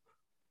 lucky.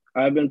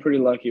 I've been pretty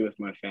lucky with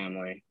my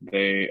family.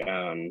 They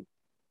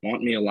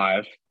want me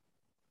alive.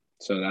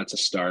 So that's a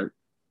start.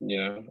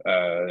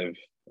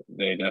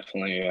 They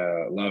definitely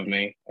love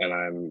me, and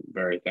I'm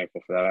very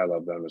thankful for that. I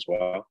love them as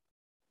well.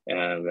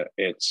 And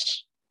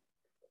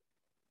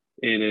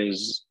it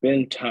has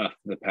been tough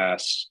the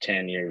past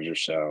 10 years or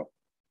so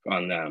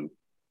on them,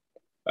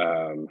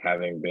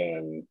 having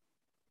been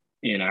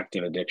in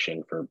active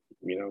addiction for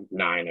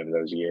 9 of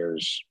those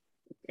years,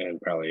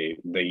 and probably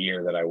the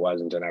year that I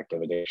wasn't in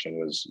active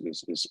addiction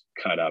is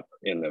cut up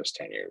in those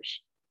 10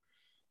 years.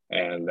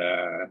 And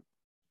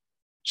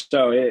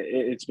so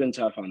it's been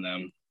tough on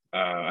them.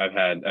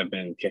 I've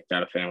been kicked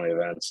out of family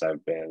events.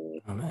 I've been,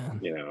 Oh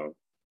man.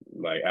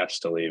 like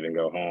asked to leave and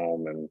go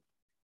home, and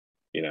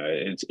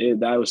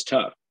that was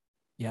tough.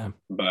 Yeah.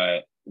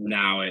 But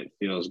now it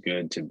feels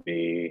good to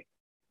be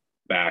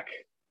back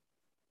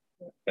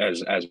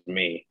as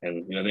me.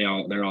 And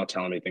they're all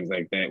telling me things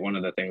like that. One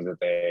of the things that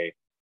they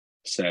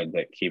said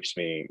that keeps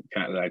me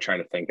that I try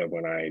to think of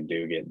when I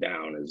do get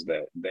down is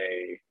that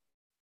they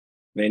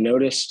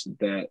noticed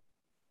that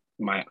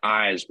my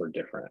eyes were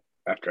different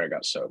after I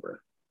got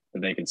sober. That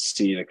they could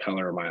see the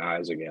color of my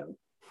eyes again.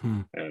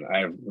 Hmm. And I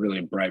have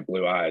really bright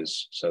blue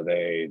eyes, so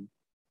they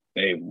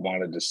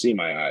wanted to see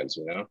my eyes.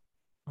 Oh.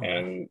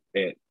 And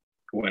it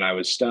when I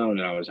was stoned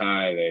and I was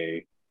high,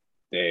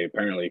 they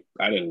apparently,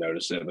 I didn't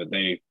notice it, but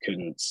they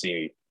couldn't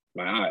see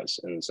my eyes,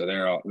 and so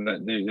they're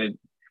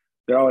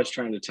always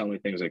trying to tell me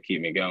things that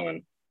keep me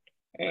going.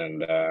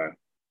 And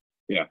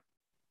yeah.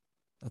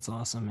 That's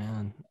awesome,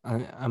 man.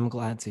 I'm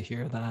glad to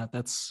hear that.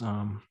 That's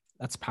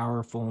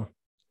powerful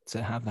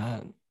to have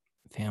that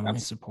family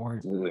support.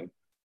 Absolutely.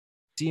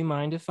 Do you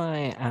mind if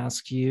I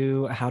ask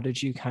you, how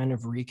did you kind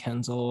of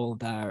rekindle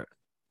that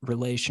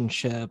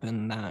relationship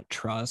and that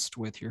trust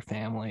with your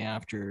family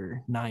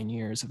after 9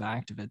 years of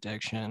active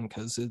addiction?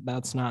 Because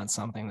that's not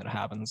something that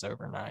happens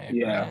overnight,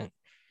 Yeah. right?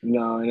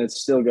 No, and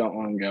it's still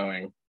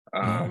ongoing.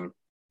 Yeah, um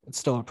it's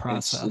still a it's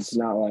process.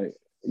 not like,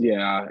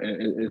 yeah,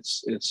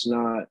 it's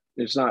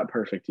not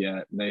perfect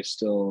yet. They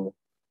still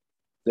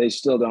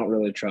don't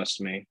really trust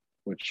me,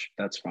 which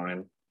that's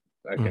fine.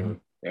 Mm-hmm.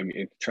 I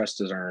mean,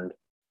 trust is earned,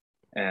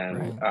 and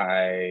Right.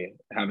 I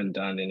haven't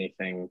done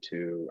anything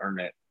to earn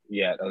it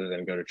yet other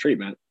than go to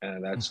treatment,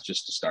 and that's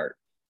just a start.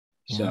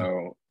 Yeah.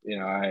 So,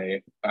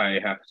 I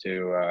have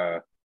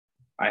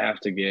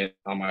to get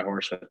on my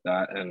horse with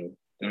that. And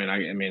I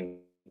mean,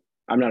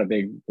 I'm not a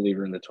big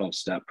believer in the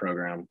 12-step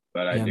program,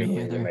 but I Yeah, do me believe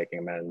in either. making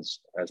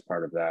amends as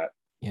part of that.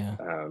 Yeah.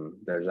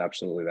 There's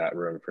absolutely that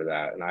room for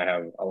that, and I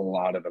have a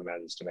lot of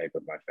amends to make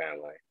with my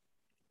family,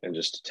 and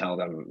just to tell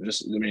them,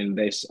 I mean,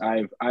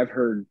 I've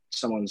heard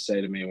someone say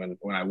to me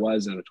when I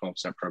was in a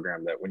 12-step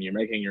program that when you're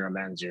making your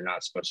amends, you're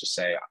not supposed to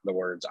say the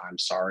words "I'm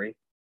sorry,"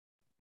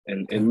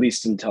 and at Okay.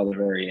 least until the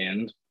very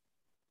end.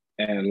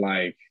 And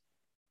like,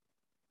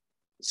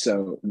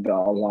 so a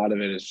lot of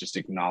it is just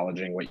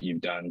acknowledging what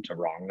you've done to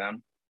wrong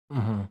them,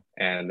 Mm-hmm.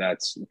 and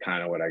that's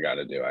kind of what I got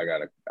to do. I got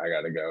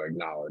to go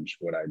acknowledge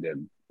what I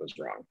did was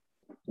wrong,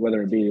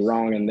 whether it be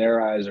wrong in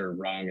their eyes or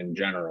wrong in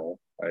general.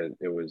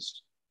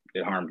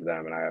 It harmed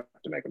them, and I have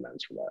to make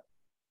amends for that.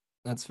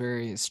 That's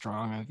very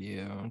strong of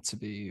you to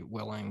be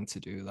willing to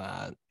do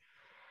that.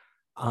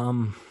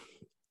 Um,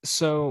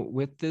 so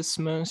with this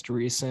most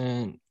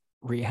recent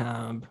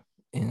rehab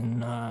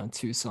in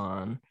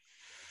Tucson,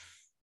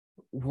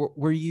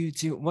 were you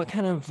do what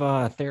kind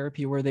of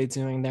therapy were they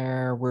doing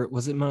there?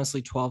 Was it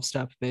mostly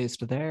 12-step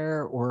based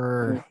there,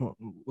 or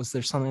was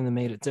there something that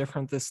made it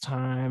different this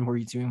time? Were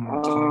you doing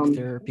more talk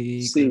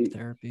therapy, group See,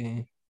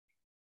 therapy?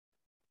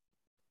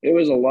 it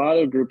was a lot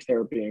of group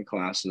therapy in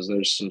classes.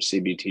 There's some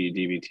CBT,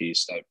 DBT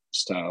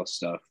style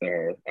stuff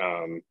there,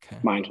 Okay.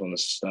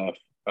 mindfulness stuff.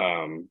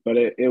 But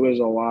it was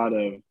a lot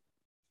of,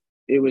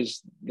 it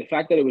was the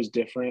fact that it was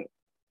different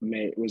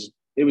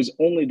it was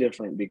only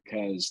different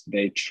because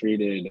they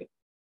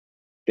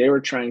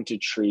were trying to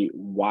treat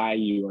why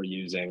you are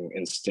using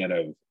instead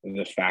of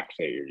the fact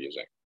that you're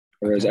using.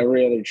 Whereas Okay.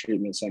 every other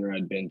treatment center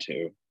I'd been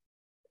to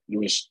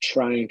was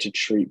trying to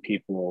treat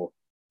people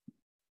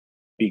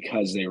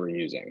because they were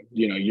using.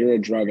 You're a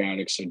drug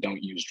addict, so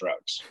don't use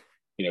drugs.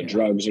 Yeah.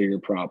 Drugs are your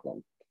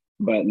problem,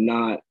 but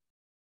not,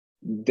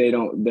 they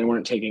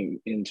weren't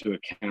taking into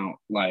account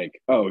like,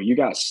 oh, you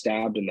got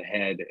stabbed in the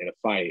head in a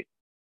fight,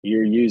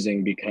 you're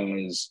using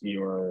because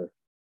you're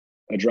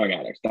a drug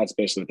addict. That's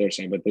basically what they're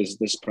saying. But this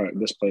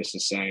place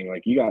is saying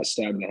like, you got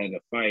stabbed in the head in a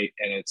fight,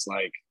 and it's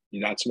like,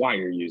 that's why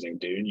you're using,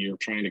 dude. You're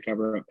trying to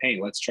cover up pain.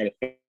 Let's try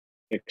to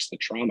fix the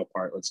trauma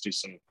part. Let's do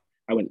some.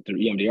 I went through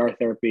EMDR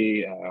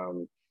therapy.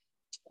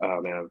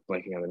 Oh man, I'm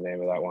blanking on the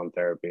name of that one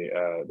therapy.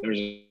 There's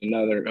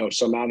another,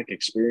 somatic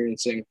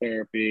experiencing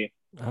therapy.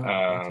 Oh,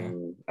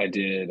 okay. I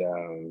did,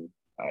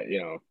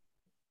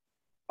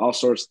 all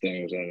sorts of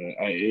things, and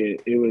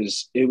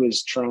it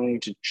was trying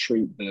to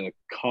treat the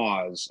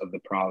cause of the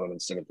problem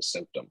instead of the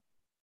symptom.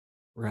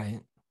 Right.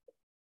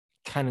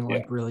 Kind of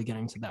like Yeah. really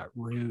getting to that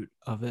root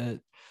of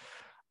it.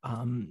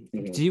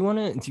 Mm-hmm. Do you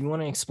want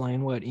to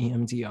explain what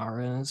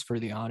EMDR is for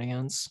the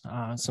audience?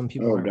 Some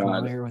people Oh aren't God,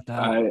 familiar with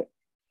that.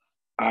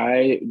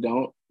 I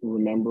don't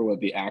remember what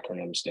the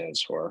acronym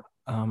stands for.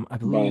 I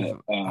believe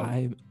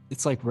but,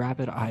 it's like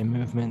rapid eye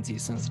movement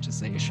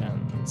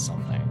desensitization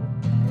something.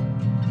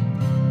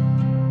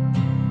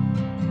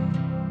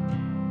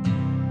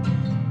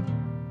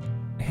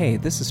 Hey,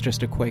 this is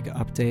just a quick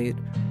update.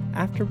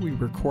 After we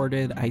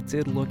recorded, I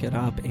did look it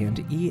up, and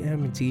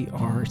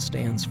EMDR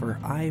stands for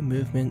eye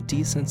movement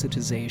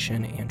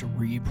desensitization and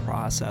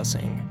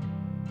reprocessing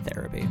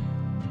therapy.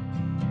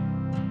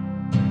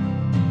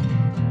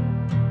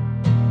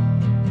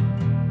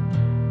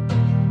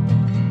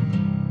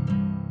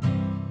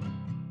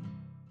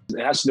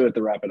 it has to do with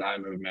the rapid eye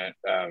movement.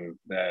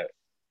 That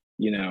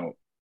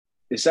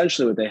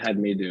essentially what they had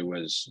me do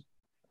was,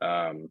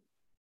 the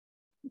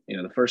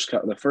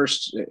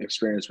first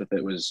experience with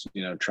it was,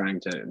 trying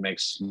to make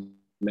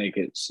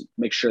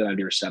sure that I'd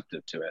be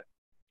receptive to it.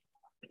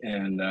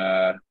 And,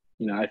 I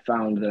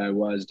found that I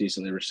was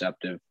decently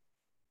receptive.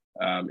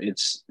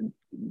 It's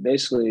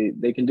basically,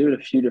 they can do it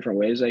a few different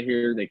ways. I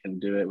hear they can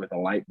do it with a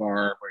light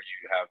bar where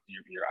you have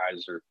your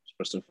eyes are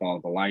supposed to follow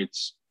the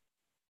lights.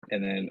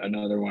 And then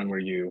another one where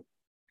you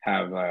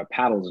have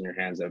paddles in your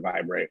hands that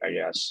vibrate, I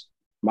guess.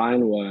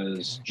 Mine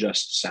was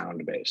just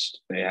sound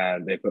based.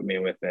 They put me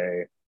with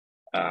a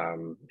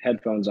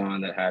headphones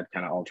on that had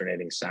kind of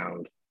alternating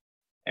sound,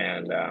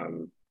 and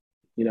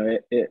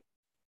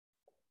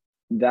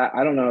that,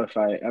 I don't know if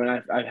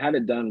I've had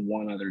it done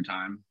one other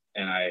time,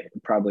 and I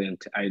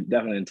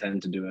definitely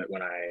intend to do it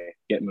when I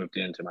get moved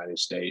into my new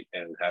state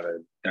and have a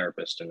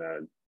therapist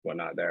and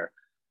whatnot there.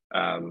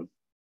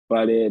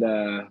 But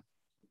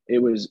it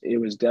was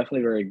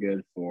definitely very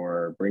good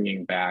for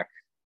bringing back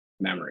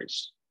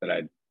memories that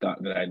I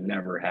thought that I'd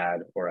never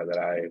had, or at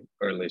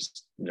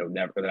least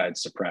never, that I'd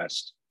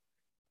suppressed.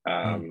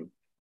 And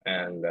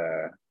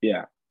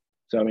yeah,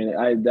 so I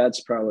mean,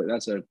 that's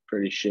a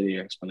pretty shitty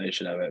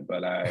explanation of it,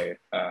 but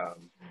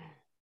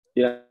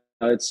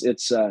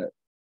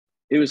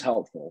it was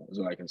helpful, is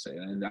what I can say,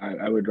 and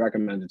I would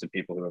recommend it to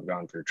people who have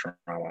gone through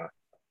trauma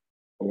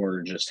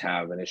or just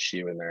have an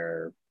issue in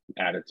their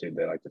attitude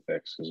they like to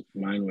fix. Because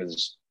mine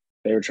was,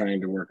 they were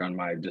trying to work on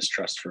my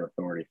distrust for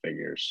authority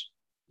figures.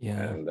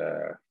 Yeah. And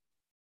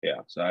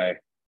so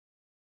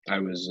I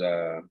was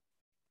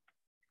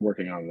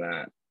working on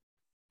that.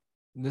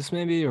 This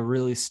may be a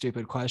really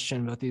stupid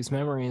question, but these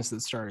memories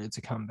that started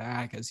to come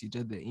back as you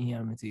did the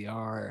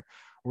EMDR,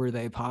 were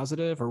they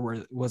positive,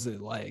 or was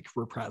it like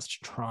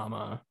repressed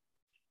trauma?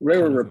 They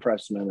were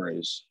repressed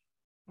memories.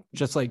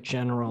 Just like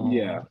general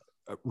Yeah.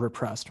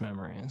 Repressed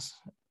memories.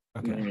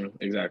 Okay. Mm-hmm,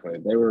 exactly.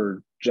 They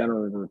were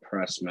generally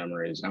repressed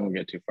memories. I won't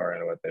get too far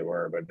into what they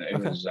were, but it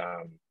was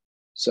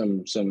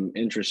some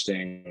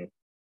interesting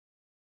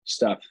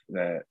stuff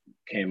that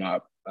came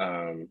up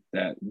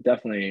that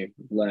definitely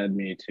led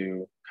me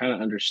to kind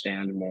of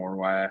understand more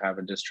why I have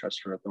a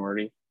distrust for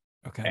authority.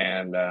 Okay.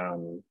 And I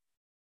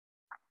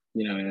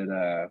mean,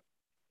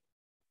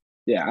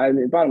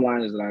 bottom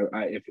line is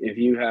that if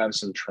you have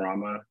some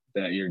trauma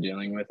that you're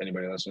dealing with,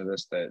 anybody listening to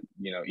this, that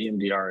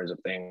EMDR is a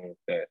thing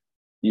that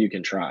you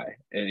can try.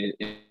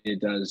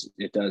 It does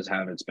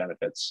have its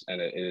benefits, and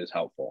it is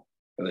helpful,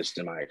 at least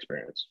in my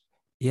experience.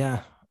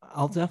 Yeah,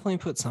 I'll definitely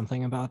put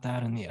something about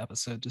that in the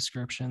episode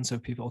description so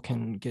people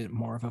can get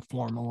more of a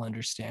formal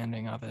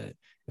understanding of it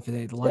if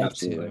they'd like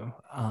to.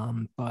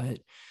 But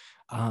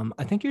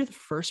I think you're the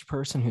first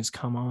person who's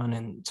come on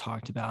and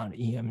talked about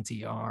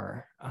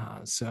EMDR.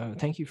 So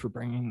thank you for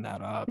bringing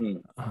that up.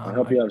 I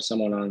hope you have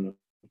someone on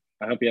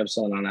I hope you have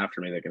someone on after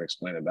me that can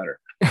explain it better.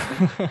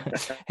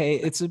 Hey,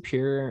 it's a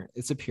pure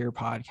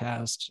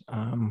podcast.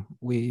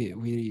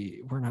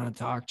 We're not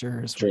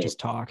doctors. We're True. just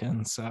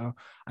talking. So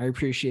I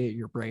appreciate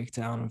your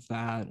breakdown of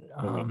that.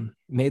 Mm-hmm.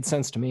 Made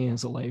sense to me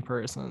as a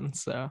layperson.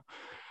 So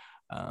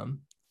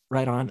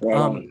right on.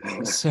 Right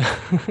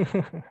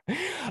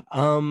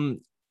on.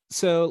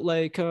 So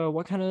like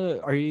what kind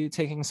of, are you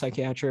taking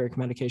psychiatric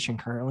medication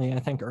currently? I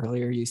think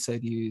earlier you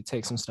said you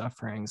take some stuff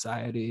for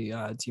anxiety.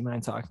 Do you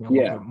mind talking a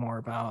little bit more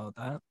about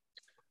that?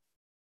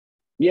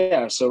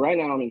 Yeah, so right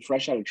now I'm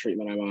fresh out of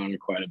treatment. I'm on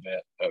quite a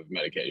bit of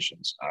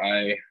medications.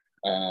 I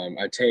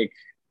take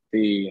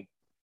the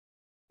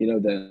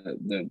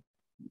the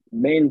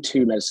main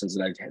two medicines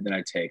that I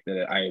take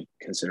that I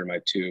consider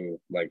my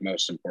two like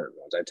most important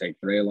ones. I take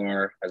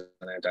Vraylar as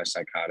an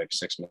antipsychotic,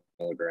 6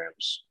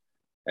 milligrams,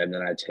 and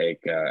then I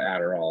take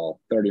Adderall,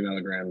 30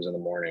 milligrams in the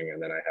morning,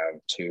 and then I have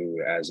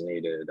two as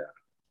needed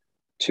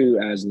 10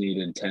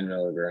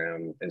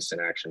 milligram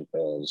instant action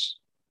pills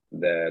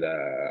that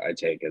I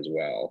take as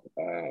well.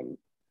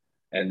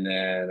 And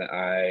then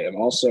I am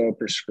also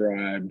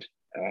prescribed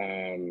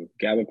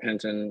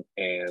gabapentin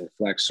and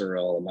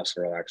Flexeril, a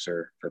muscle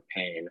relaxer for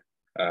pain.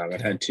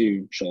 I've had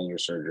 2 shoulder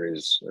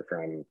surgeries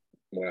from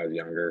when I was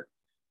younger,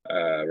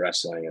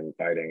 wrestling and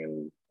fighting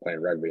and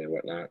playing rugby and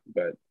whatnot.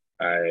 But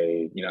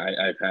I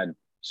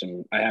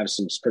have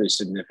some pretty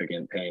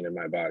significant pain in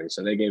my body.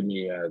 So they gave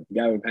me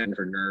gabapentin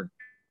for nerve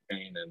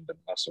pain and the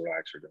muscle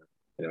relaxer to,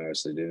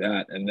 obviously do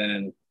that. And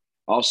then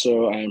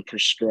also I'm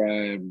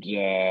prescribed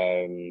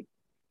a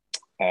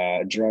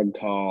drug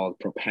called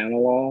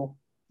propranolol.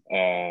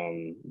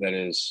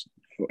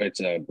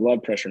 It's a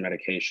blood pressure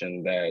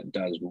medication that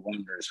does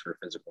wonders for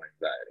physical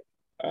anxiety.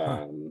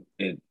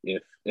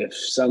 If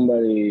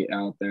somebody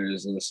out there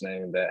is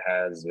listening that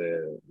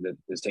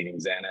is taking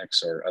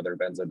Xanax or other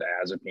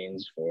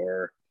benzodiazepines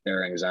for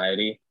their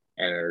anxiety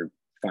and are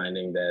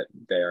finding that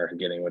they are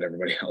getting what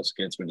everybody else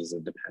gets, which is a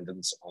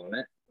dependence on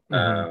it.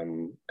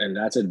 And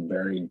that's a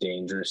very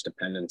dangerous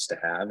dependence to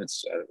have.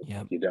 It's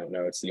if you don't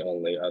know, it's the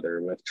only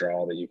other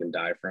withdrawal that you can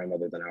die from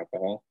other than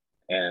alcohol.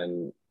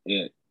 And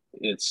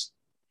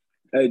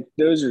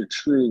those are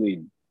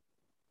truly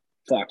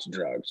fucked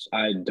drugs.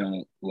 I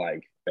don't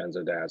like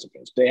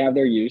benzodiazepines. They have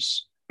their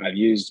use. I've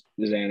used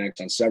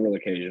Xanax on several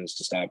occasions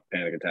to stop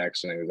panic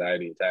attacks and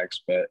anxiety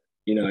attacks, but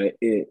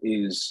it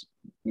is,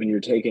 when you're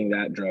taking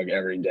that drug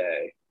every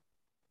day,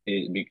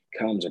 it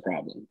becomes a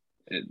problem.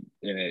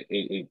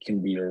 It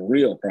can be a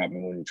real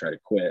problem when you try to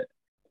quit.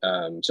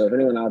 So if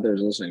anyone out there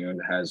is listening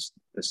and has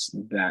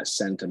that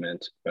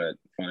sentiment, but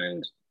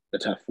find a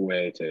tough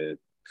way to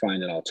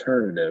find an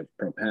alternative,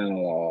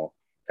 propranolol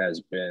has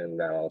been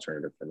that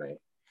alternative for me.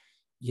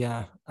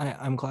 Yeah,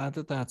 I'm glad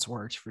that that's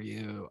worked for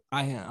you.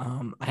 I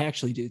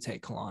actually do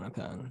take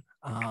Klonopin.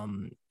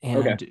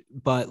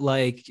 But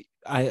like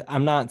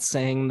I'm not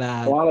saying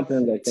that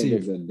Klonopin, I think,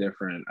 is a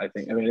different. I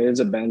mean, it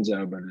is a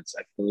benzo, but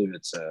I believe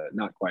it's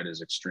not quite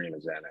as extreme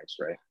as Xanax,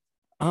 right?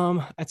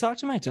 I talked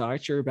to my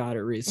doctor about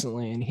it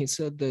recently, and he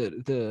said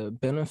that the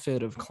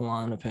benefit of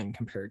Klonopin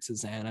compared to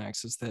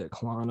Xanax is that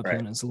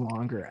Klonopin is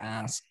longer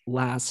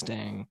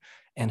lasting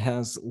and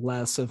has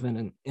less of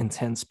an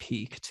intense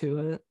peak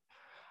to it.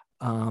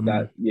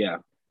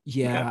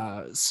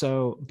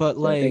 So, but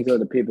like, I think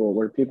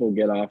where people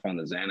get off on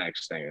the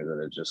Xanax thing is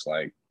that it's just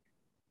like,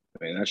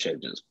 I mean, that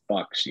shit just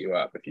fucks you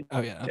up if you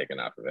take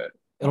enough of it.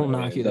 It'll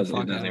knock you the fuck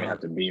out. It doesn't even have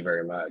to be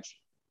very much.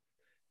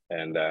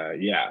 And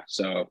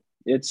so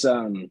it's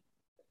those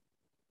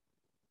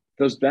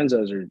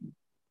benzos are,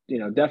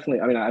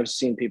 definitely. I mean, I've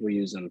seen people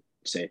use them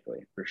safely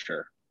for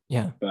sure.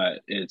 Yeah,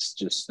 but it's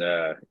just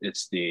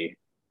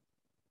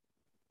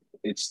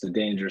it's the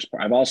dangerous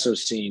part. I've also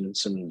seen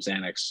some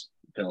Xanax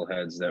pill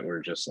heads that were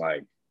just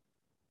like,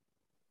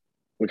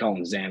 we call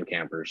them Xan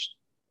campers.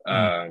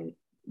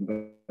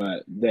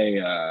 But they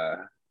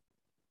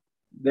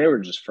were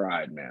just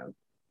fried, man.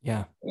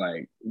 Yeah.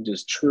 Like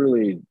just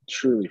truly,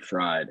 truly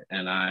fried.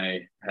 And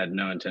I had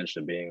no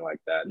intention of being like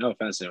that. No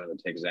offense to anyone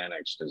that takes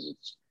Xanax, because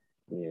it's,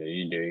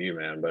 you do you,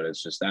 man, but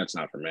it's just, that's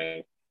not for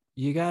me.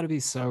 You got to be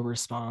so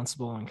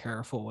responsible and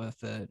careful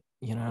with it.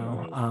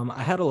 I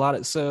had a lot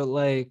of, so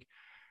like,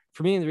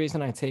 for me, the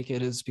reason I take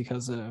it is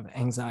because of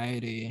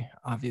anxiety,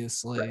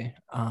 obviously.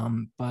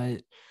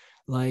 But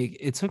like,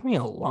 it took me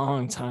a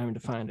long time to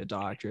find a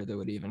doctor that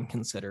would even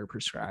consider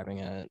prescribing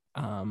it.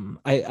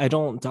 I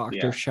don't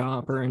doctor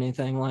shop or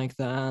anything like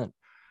that.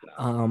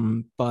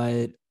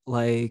 But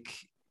like,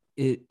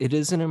 it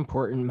is an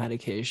important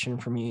medication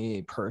for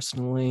me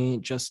personally,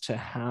 just to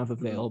have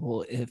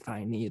available if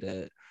I need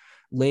it.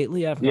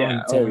 Lately, I've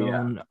gone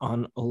down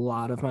on a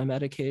lot of my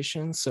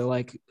medications. So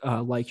like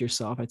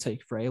yourself, I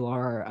take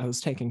Vraylar. I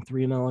was taking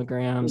 3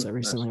 milligrams. I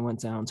recently went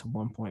down to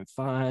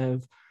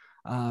 1.5.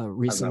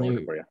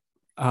 Recently,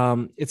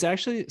 it's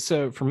actually,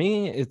 so for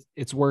me,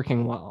 it's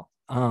working well.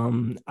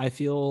 I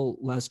feel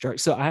less drug.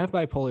 So I have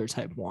bipolar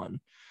type 1.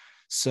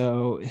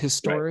 So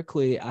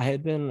historically, I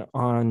had been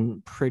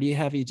on pretty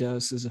heavy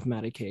doses of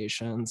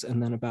medications.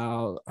 And then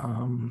about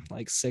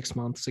like 6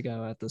 months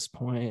ago at this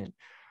point,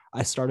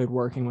 I started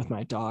working with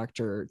my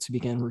doctor to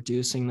begin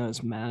reducing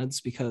those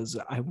meds because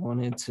I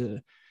wanted to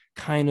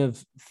kind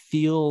of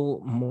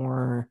feel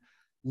more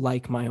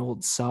like my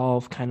old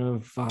self, kind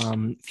of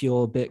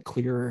feel a bit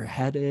clearer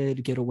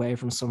headed, get away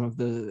from some of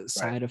the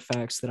side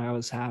effects that I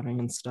was having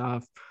and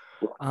stuff.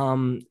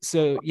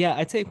 So yeah,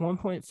 I take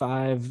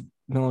 1.5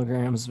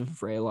 milligrams of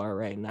Vraylar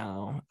right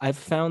now. I've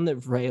found that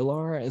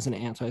Vraylar as an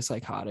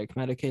antipsychotic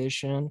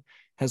medication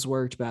has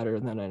worked better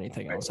than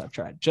anything else I've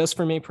tried. Just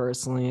for me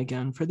personally,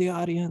 again, for the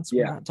audience,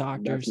 we're not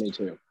doctors. That's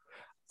me too.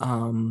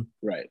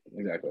 Right,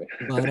 exactly.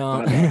 But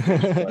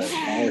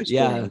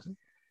yeah,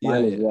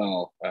 mine as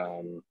well.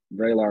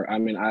 Vraylar. I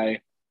mean,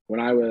 when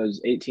I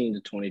was 18 to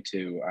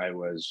 22,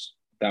 were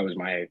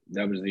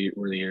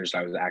the years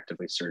I was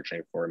actively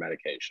searching for a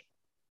medication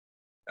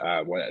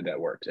that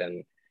worked.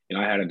 And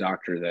I had a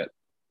doctor that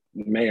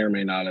may or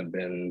may not have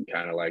been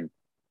kind of like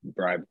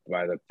bribed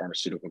by the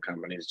pharmaceutical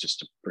companies just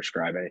to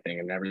prescribe anything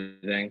and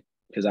everything.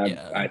 Because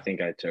I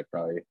think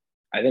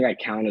I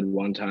counted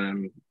one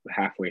time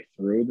halfway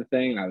through the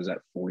thing, I was at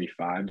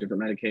 45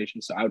 different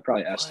medications. So I would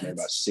probably estimate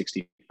about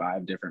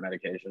 65 different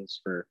medications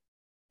for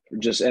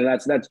just, and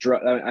that's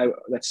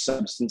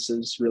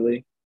substances,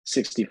 really.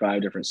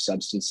 65 different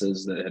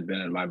substances that had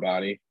been in my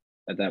body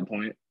at that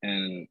point.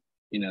 And,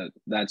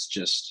 that's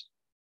just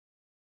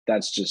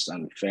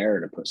unfair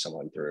to put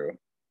someone through.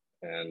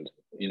 And,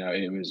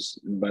 it was,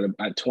 but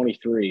at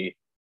 23,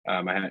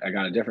 I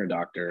got a different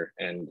doctor,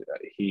 and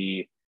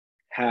he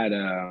had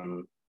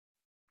a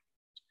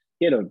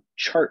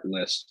chart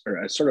list, or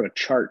a sort of a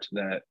chart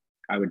that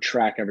I would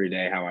track every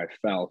day how I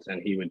felt,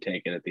 and he would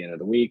take it at the end of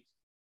the week,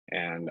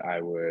 and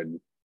I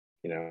would,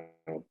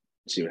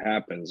 see what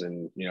happens.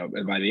 And,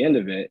 by the end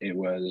of it, it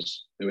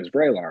was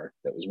Vraylar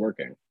that was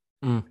working.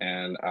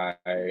 And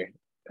I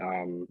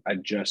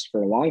just,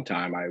 for a long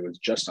time, I was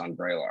just on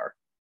Vraylar.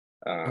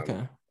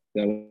 Okay.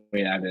 Then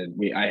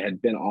I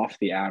had been off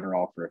the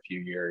Adderall for a few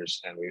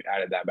years, and we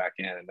added that back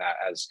in, and that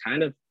as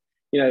kind of,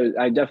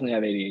 I definitely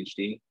have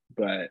ADHD,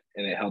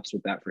 and it helps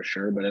with that for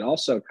sure. But it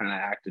also kind of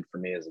acted for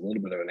me as a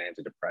little bit of an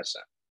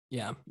antidepressant.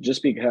 Yeah.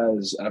 Just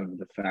because of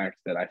the fact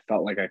that I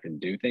felt like I could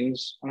do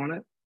things on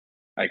it.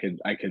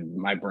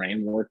 My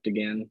brain worked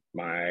again.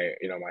 My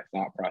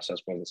thought process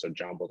wasn't so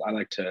jumbled. I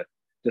like to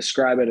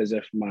describe it as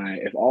if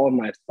all of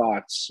my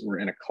thoughts were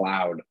in a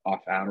cloud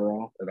off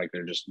Adderall, like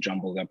they're just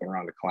jumbled up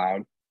around a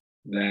cloud,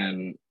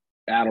 then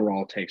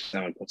Adderall takes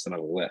them and puts them on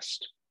a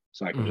list.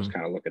 So I can just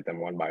kind of look at them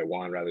one by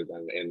one rather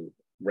than in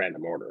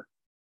random order.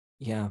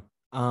 Yeah.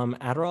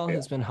 Adderall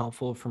has been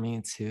helpful for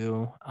me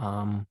too.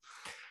 I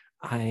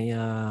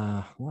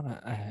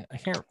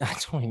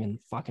don't even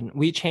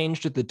we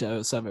changed the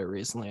dose of it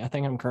recently. I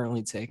think I'm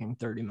currently taking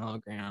 30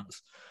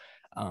 milligrams.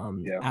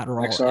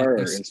 Adderall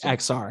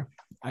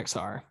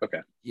XR.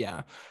 Okay.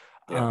 Yeah.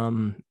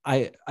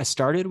 I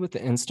started with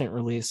the instant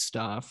release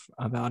stuff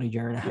about a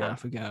year and a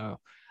half ago.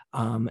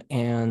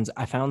 And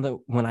I found that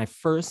when I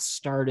first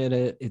started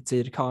it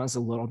did cause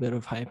a little bit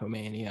of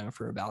hypomania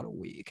for about a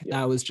week.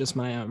 That was just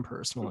my own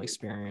personal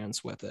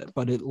experience with it,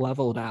 but it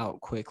leveled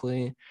out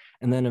quickly.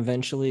 And then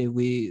eventually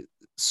we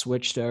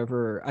switched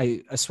over.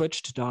 I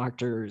switched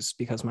doctors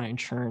because my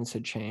insurance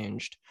had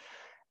changed.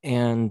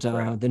 And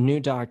the new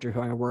doctor who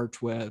I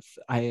worked with,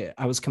 I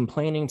was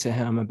complaining to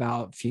him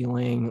about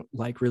feeling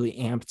like really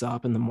amped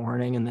up in the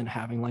morning and then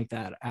having like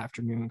that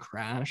afternoon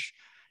crash.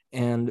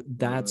 And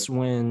that's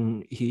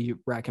when he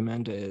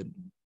recommended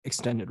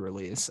extended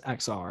release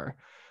XR.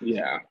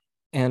 Yeah.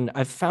 And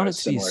I've found it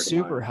to be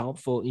super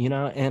helpful,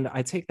 and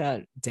I take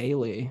that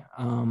daily.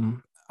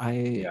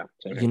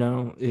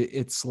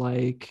 It's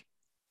like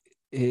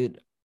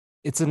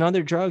it's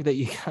another drug that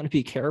you got to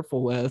be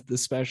careful with,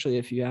 especially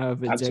if you have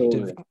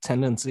addictive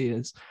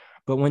tendencies.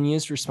 But when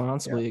used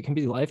responsibly, it can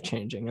be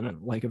life-changing in a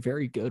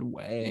very good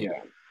way.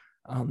 Yeah.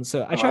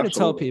 So I try to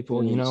tell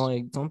people,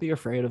 don't be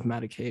afraid of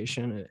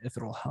medication if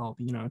it'll help.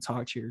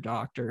 Talk to your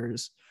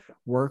doctors,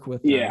 work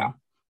with them.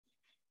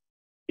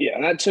 Yeah,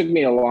 and that took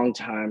me a long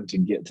time to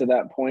get to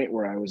that point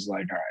where I was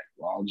like, all right,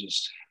 well, I'll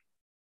just,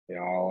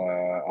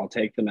 I'll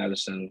take the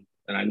medicine.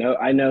 And I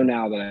know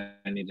now that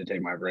I need to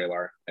take my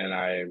Vraylar, and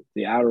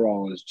the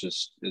Adderall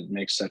it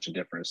makes such a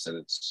difference that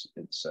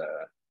it's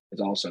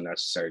also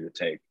necessary to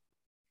take.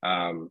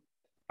 I'm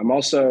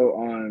also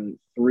on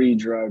 3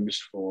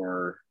 drugs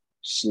for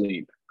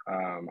sleep.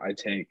 I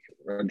take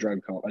a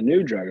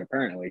new drug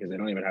apparently, because they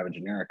don't even have a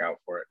generic out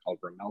for it, called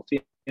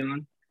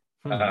Ramelteon.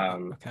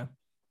 Okay.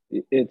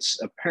 It's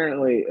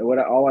apparently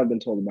all I've been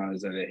told about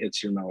is that it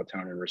hits your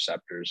melatonin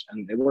receptors,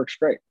 and it works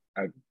great.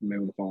 I'm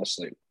able to fall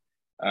asleep.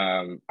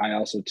 I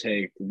also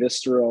take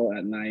Vistaril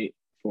at night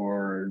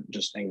for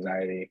just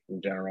anxiety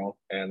in general.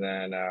 And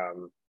then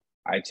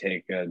I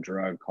take a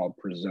drug called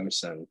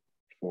Prazosin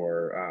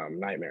for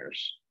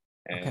nightmares.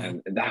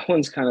 And that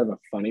one's kind of a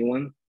funny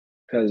one,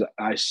 because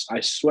I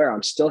swear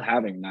I'm still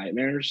having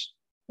nightmares,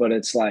 but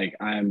it's like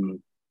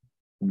I'm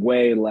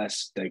way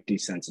less like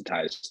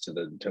desensitized to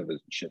the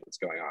shit that's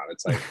going on.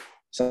 It's like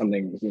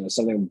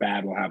something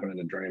bad will happen in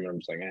the dream, and I'm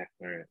just like,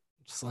 all right.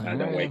 I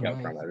don't wake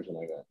up from it or something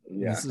like that.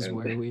 Yeah, this is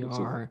where we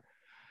are.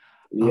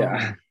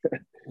 Yeah.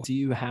 Do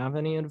you have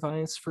any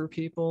advice for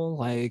people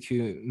like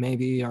who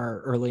maybe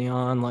are early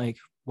on, like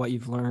what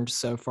you've learned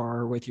so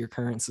far with your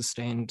current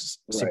sustained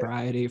Right.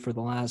 sobriety for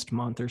the last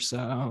month or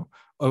so,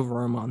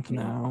 over a month Mhm.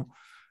 now?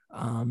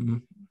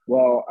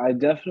 Well, I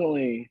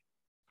definitely,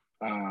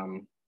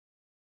 um,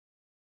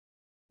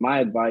 my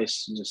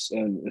advice, just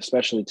and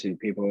especially to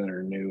people that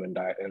are new in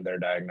their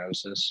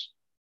diagnosis,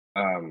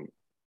 um,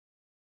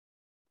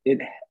 it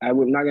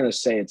I'm not going to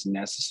say it's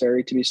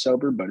necessary to be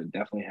sober, but it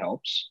definitely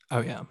helps.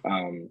 Oh yeah.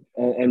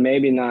 And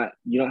maybe not,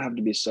 you don't have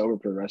to be sober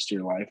for the rest of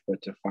your life, but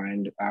to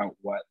find out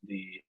what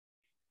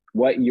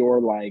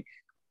you're like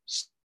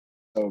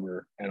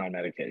sober and on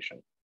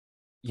medication.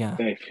 Yeah.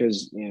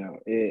 Because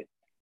it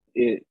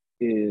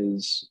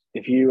is,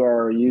 if you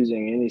are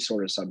using any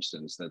sort of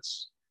substance,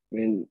 that's, I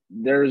mean,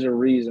 there's a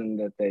reason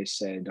that they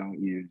say don't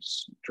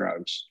use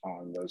drugs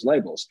on those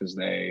labels, because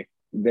they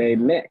Yeah.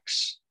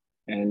 mix.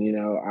 And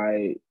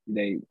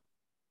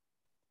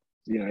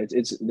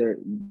it's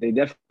they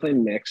definitely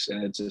mix,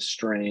 and it's a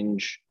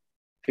strange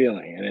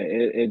feeling, and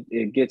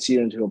it gets you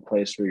into a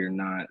place where you're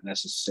not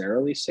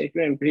necessarily safe.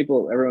 And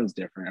everyone's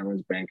different,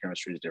 everyone's brain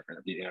chemistry is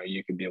different.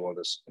 You could be able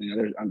to,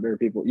 there are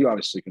people, you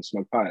obviously can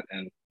smoke pot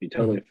and be Mhm.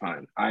 totally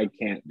fine. I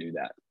can't do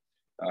that.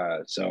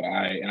 So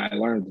I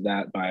learned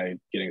that by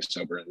getting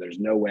sober, and there's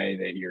no way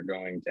that you're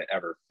going to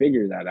ever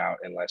figure that out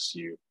unless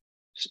you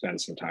spend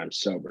some time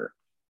sober.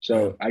 Yeah.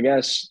 So I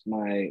guess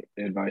my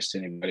advice to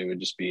anybody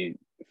would just be,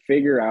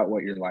 figure out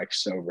what you're like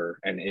sober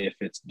and if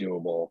it's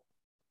doable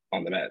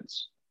on the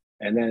meds.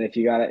 And then if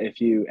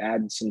you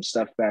add some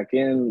stuff back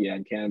in, you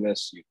add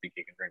cannabis, you think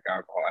you can drink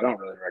alcohol. I don't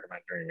really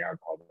recommend drinking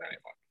alcohol to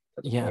anyone.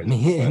 That's Yeah,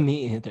 poison.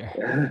 me either.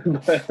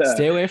 But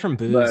Stay away from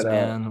booze, but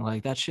man.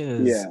 Like that shit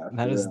is yeah,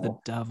 that for is the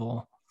real.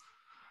 devil.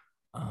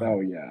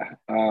 Oh yeah.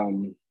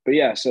 But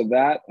yeah, so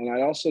that, and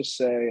I'd also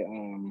say,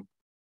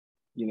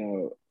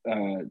 you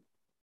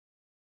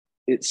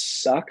it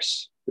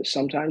sucks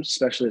sometimes,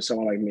 especially as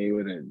someone like me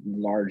with a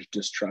large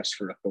distrust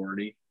for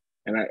authority.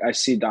 And I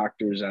see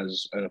doctors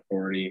as an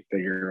authority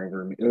figure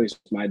over me. At least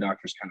my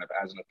doctor's kind of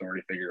as an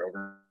authority figure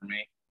over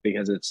me,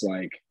 because it's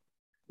like,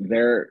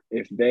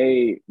 if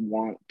they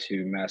want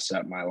to mess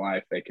up my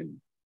life, they can,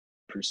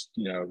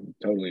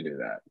 totally do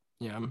that.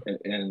 Yeah.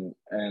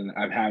 And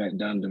I've had it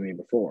done to me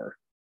before,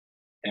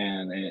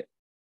 and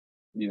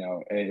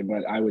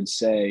but I would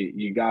say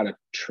you got to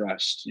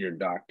trust your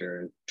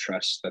doctor,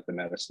 trust that the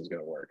medicine is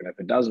going to work. And if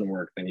it doesn't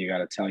work, then you got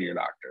to tell your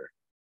doctor,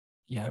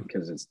 Yeah.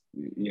 because it's,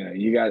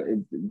 you got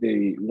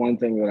the one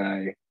thing that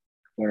I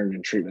learned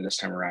in treatment this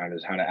time around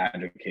is how to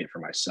advocate for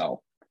myself.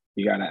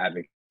 You got to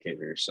advocate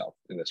for yourself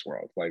in this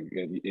world, like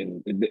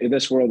in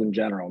this world in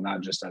general,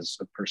 not just as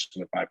a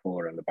person with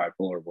bipolar, in the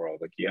bipolar world.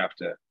 Like you have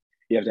to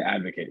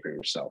advocate for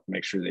yourself,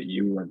 make sure that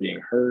you are being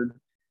heard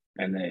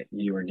and that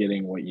you are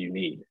getting what you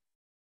need.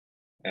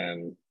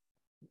 And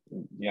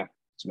yeah,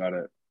 that's about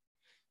it.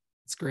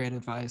 It's great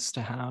advice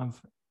to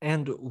have.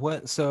 And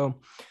what's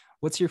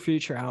your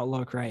future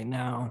outlook right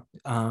now?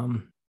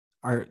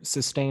 Are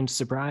sustained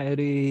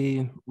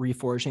sobriety,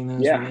 reforging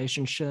those Yeah.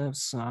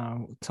 relationships?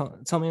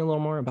 Tell me a little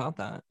more about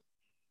that.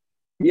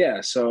 Yeah.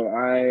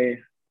 So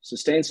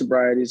sustained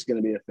sobriety is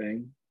going to be a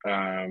thing.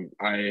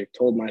 I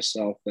told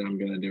myself that I'm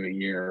going to do a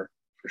year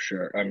for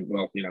sure.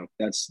 Well,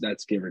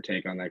 that's give or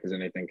take on that, because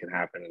anything can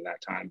happen in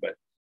that time. But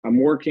I'm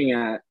working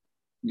at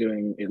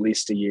doing at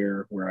least a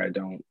year where I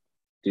don't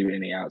do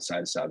any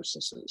outside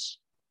substances.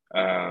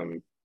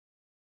 Um,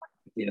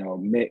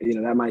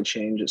 that might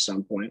change at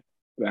some point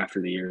after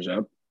the year's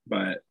up,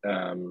 but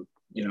I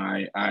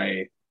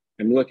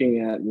am looking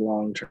at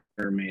long-term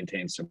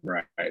maintained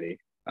sobriety,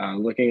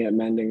 looking at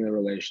mending the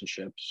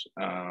relationships.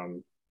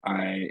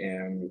 I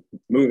am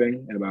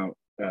moving in about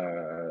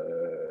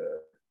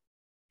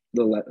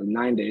the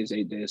 9 days,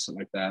 8 days,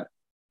 something like that.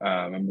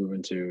 I'm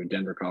moving to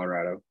Denver,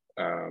 Colorado,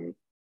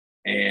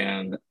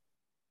 and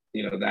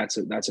that's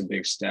a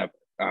big step.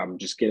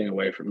 Just getting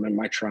away from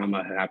my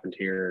trauma had happened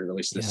here, at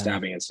least the Yeah.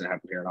 stabbing incident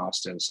happened here in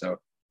Austin. So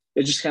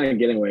it's just kind of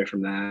getting away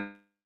from that.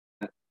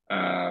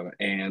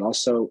 And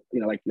also,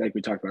 like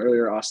we talked about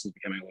earlier, Austin's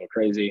becoming a little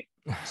crazy.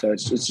 So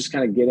it's just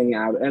kind of getting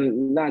out,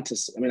 and not to,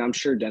 I mean, I'm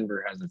sure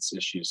Denver has its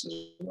issues as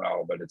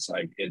well, but it's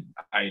like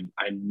I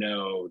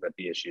know that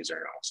the issues are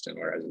in Austin,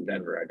 whereas in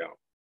Denver I don't.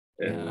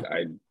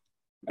 Yeah.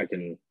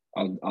 And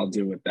I'll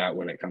deal with that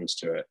when it comes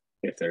to it,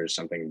 if there's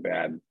something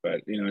bad.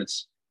 But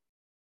it's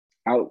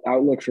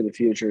outlook for the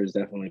future is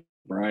definitely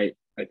bright.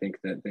 I think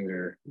that things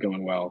are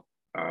going well,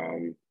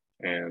 and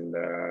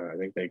I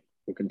think they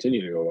will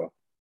continue to go well.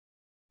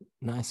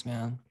 Nice,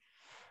 man.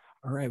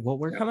 All right. Well,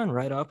 we're Yeah. coming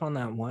right up on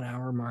that 1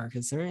 hour mark.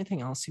 Is there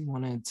anything else you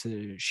wanted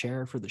to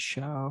share for the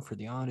show, for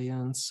the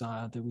audience,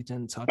 that we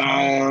didn't touch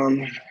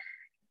on?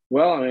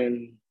 Well, I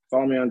mean,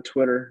 follow me on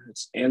Twitter.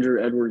 It's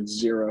Andrew Edwards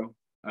 0.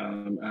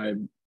 I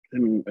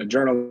am a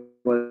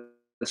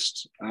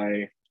journalist.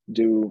 I've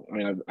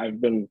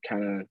been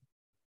kind of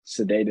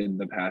sedated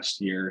the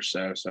past year or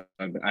so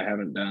I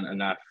haven't done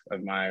enough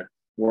of my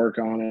work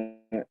on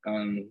it.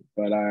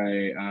 But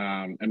I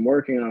am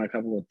working on a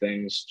couple of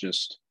things,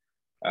 just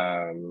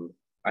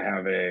I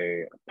have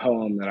a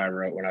poem that I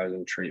wrote when I was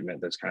in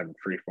treatment that's kind of a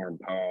free-form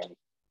poem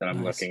that I'm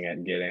Nice. looking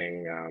at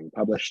getting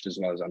published, as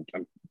well as I'm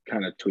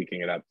kind of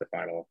tweaking it up, the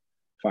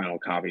final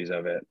copies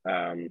of it.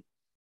 And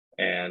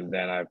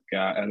then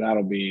and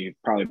that'll be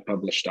probably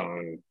published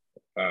on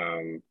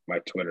my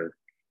Twitter,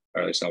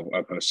 or at least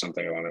I'll post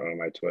something on it on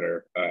my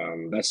Twitter.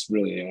 That's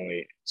really the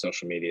only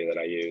social media that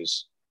I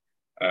use.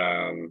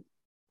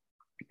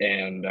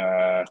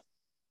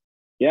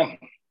 Yeah,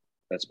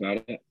 that's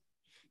about it.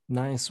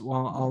 Nice.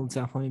 Well, I'll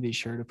definitely be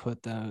sure to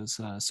put those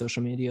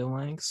social media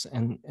links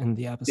in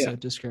the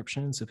episode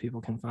description so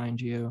people can find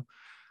you.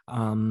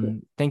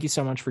 Thank you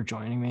so much for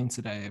joining me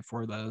today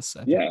for this.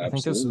 I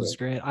think this was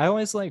great. I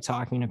always like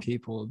talking to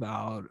people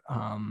about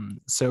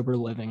sober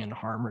living and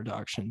harm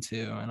reduction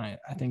too. And I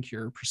think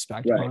your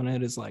perspective on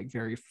it is like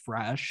very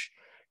fresh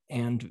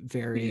and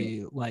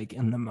very like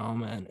in the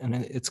moment. And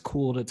it's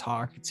cool to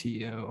talk to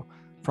you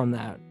from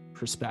that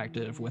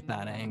perspective with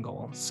that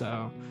angle.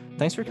 So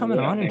thanks for coming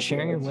on and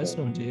sharing your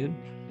wisdom, dude.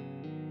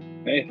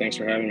 Hey, thanks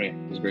for having me.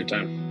 It was a great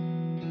time.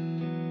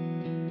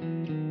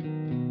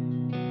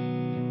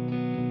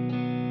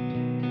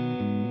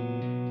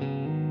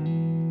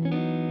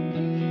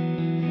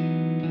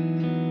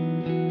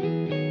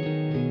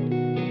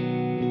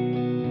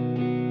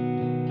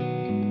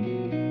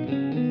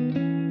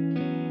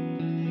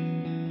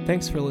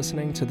 Thanks for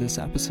listening to this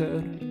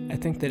episode. I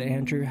think that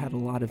Andrew had a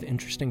lot of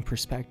interesting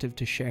perspective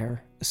to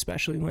share,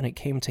 especially when it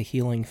came to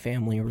healing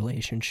family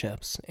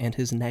relationships and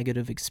his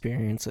negative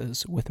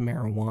experiences with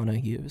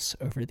marijuana use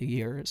over the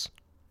years.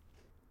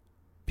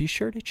 Be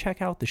sure to check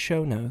out the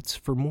show notes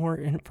for more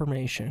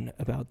information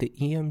about the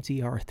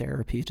EMDR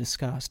therapy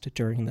discussed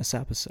during this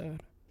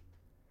episode.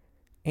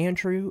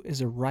 Andrew is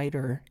a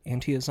writer,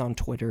 and he is on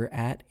Twitter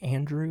at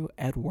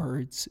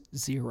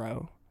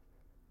AndrewEdwards0.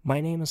 My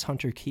name is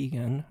Hunter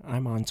Keegan.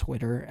 I'm on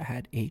Twitter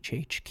at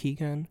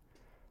HHKeegan.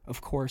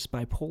 Of course,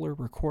 Bipolar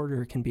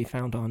Recorder can be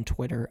found on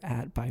Twitter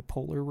at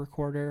Bipolar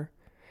Recorder.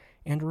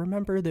 And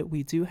remember that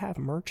we do have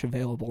merch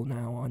available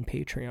now on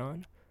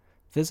Patreon.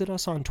 Visit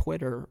us on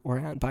Twitter or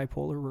at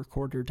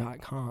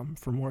bipolarrecorder.com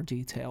for more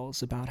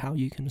details about how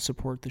you can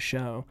support the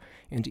show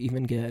and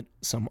even get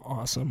some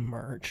awesome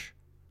merch.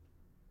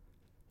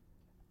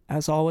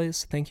 As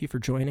always, thank you for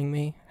joining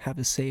me. Have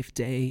a safe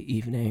day,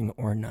 evening,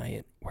 or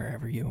night,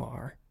 wherever you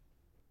are.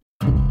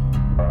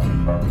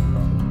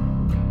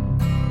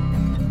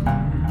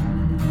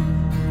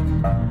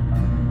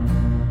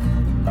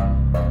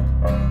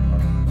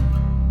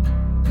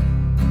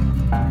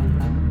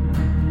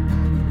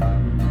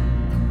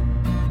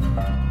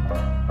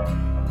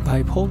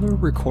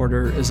 Bipolar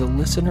Recorder is a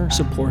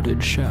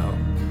listener-supported show.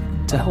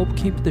 To help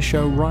keep the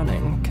show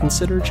running,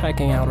 consider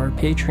checking out our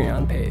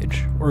Patreon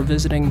page or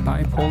visiting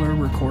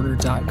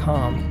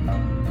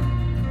bipolarrecorder.com.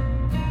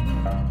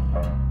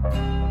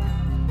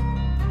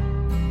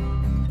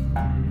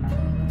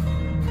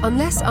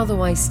 Unless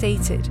otherwise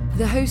stated,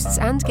 the hosts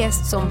and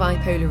guests on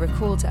Bipolar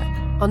Recorder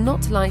are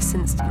not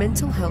licensed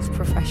mental health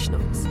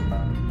professionals.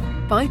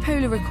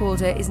 Bipolar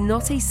Recorder is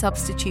not a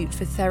substitute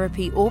for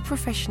therapy or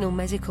professional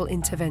medical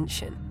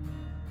intervention.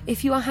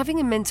 If you are having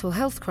a mental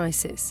health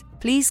crisis,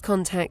 please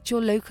contact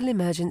your local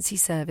emergency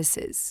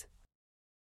services.